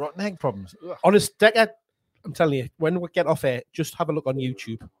this, like rotten egg problems. Ugh. Honest, Decker, I'm telling you, when we get off air, just have a look on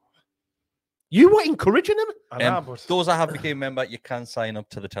YouTube. You were encouraging him? I know, but Those that have become a member, you can sign up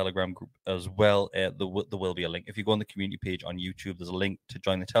to the Telegram group as well. There will be a link. If you go on the community page on YouTube, there's a link to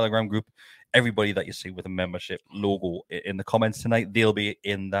join the Telegram group. Everybody that you see with a membership logo in the comments tonight, they'll be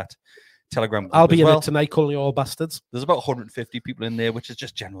in that Telegram group I'll be as in well. it tonight calling you all bastards. There's about 150 people in there, which is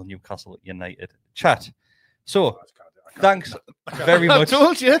just general Newcastle United chat. So, thanks very I much.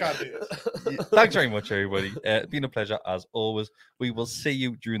 told you. Thanks very much, everybody. It's been a pleasure as always. We will see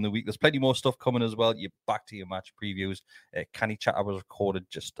you during the week. There's plenty more stuff coming as well. You're back to your match previews. Canny Chatter was recorded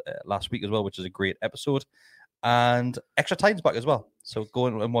just last week as well, which is a great episode. And Extra Time's back as well. So go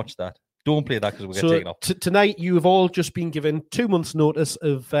and watch that. Don't play that because we'll get taken off. Tonight, you have all just been given 2 months' notice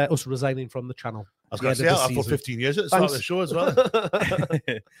of us resigning from the channel. I was The going end to say, of the I thought season. 15 years at the start of the Thanks. show as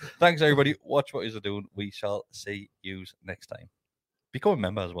well. Thanks, everybody. Watch what you're doing. We shall see you next time. Become a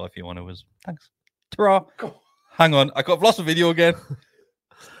member as well if you want to. Thanks. Ta-ra. Hang on. I've lost the video again.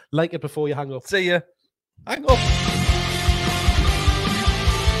 Like it before you hang up. See ya. Hang up.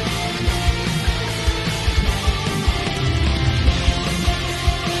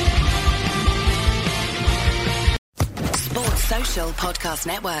 Sports Social Podcast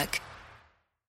Network.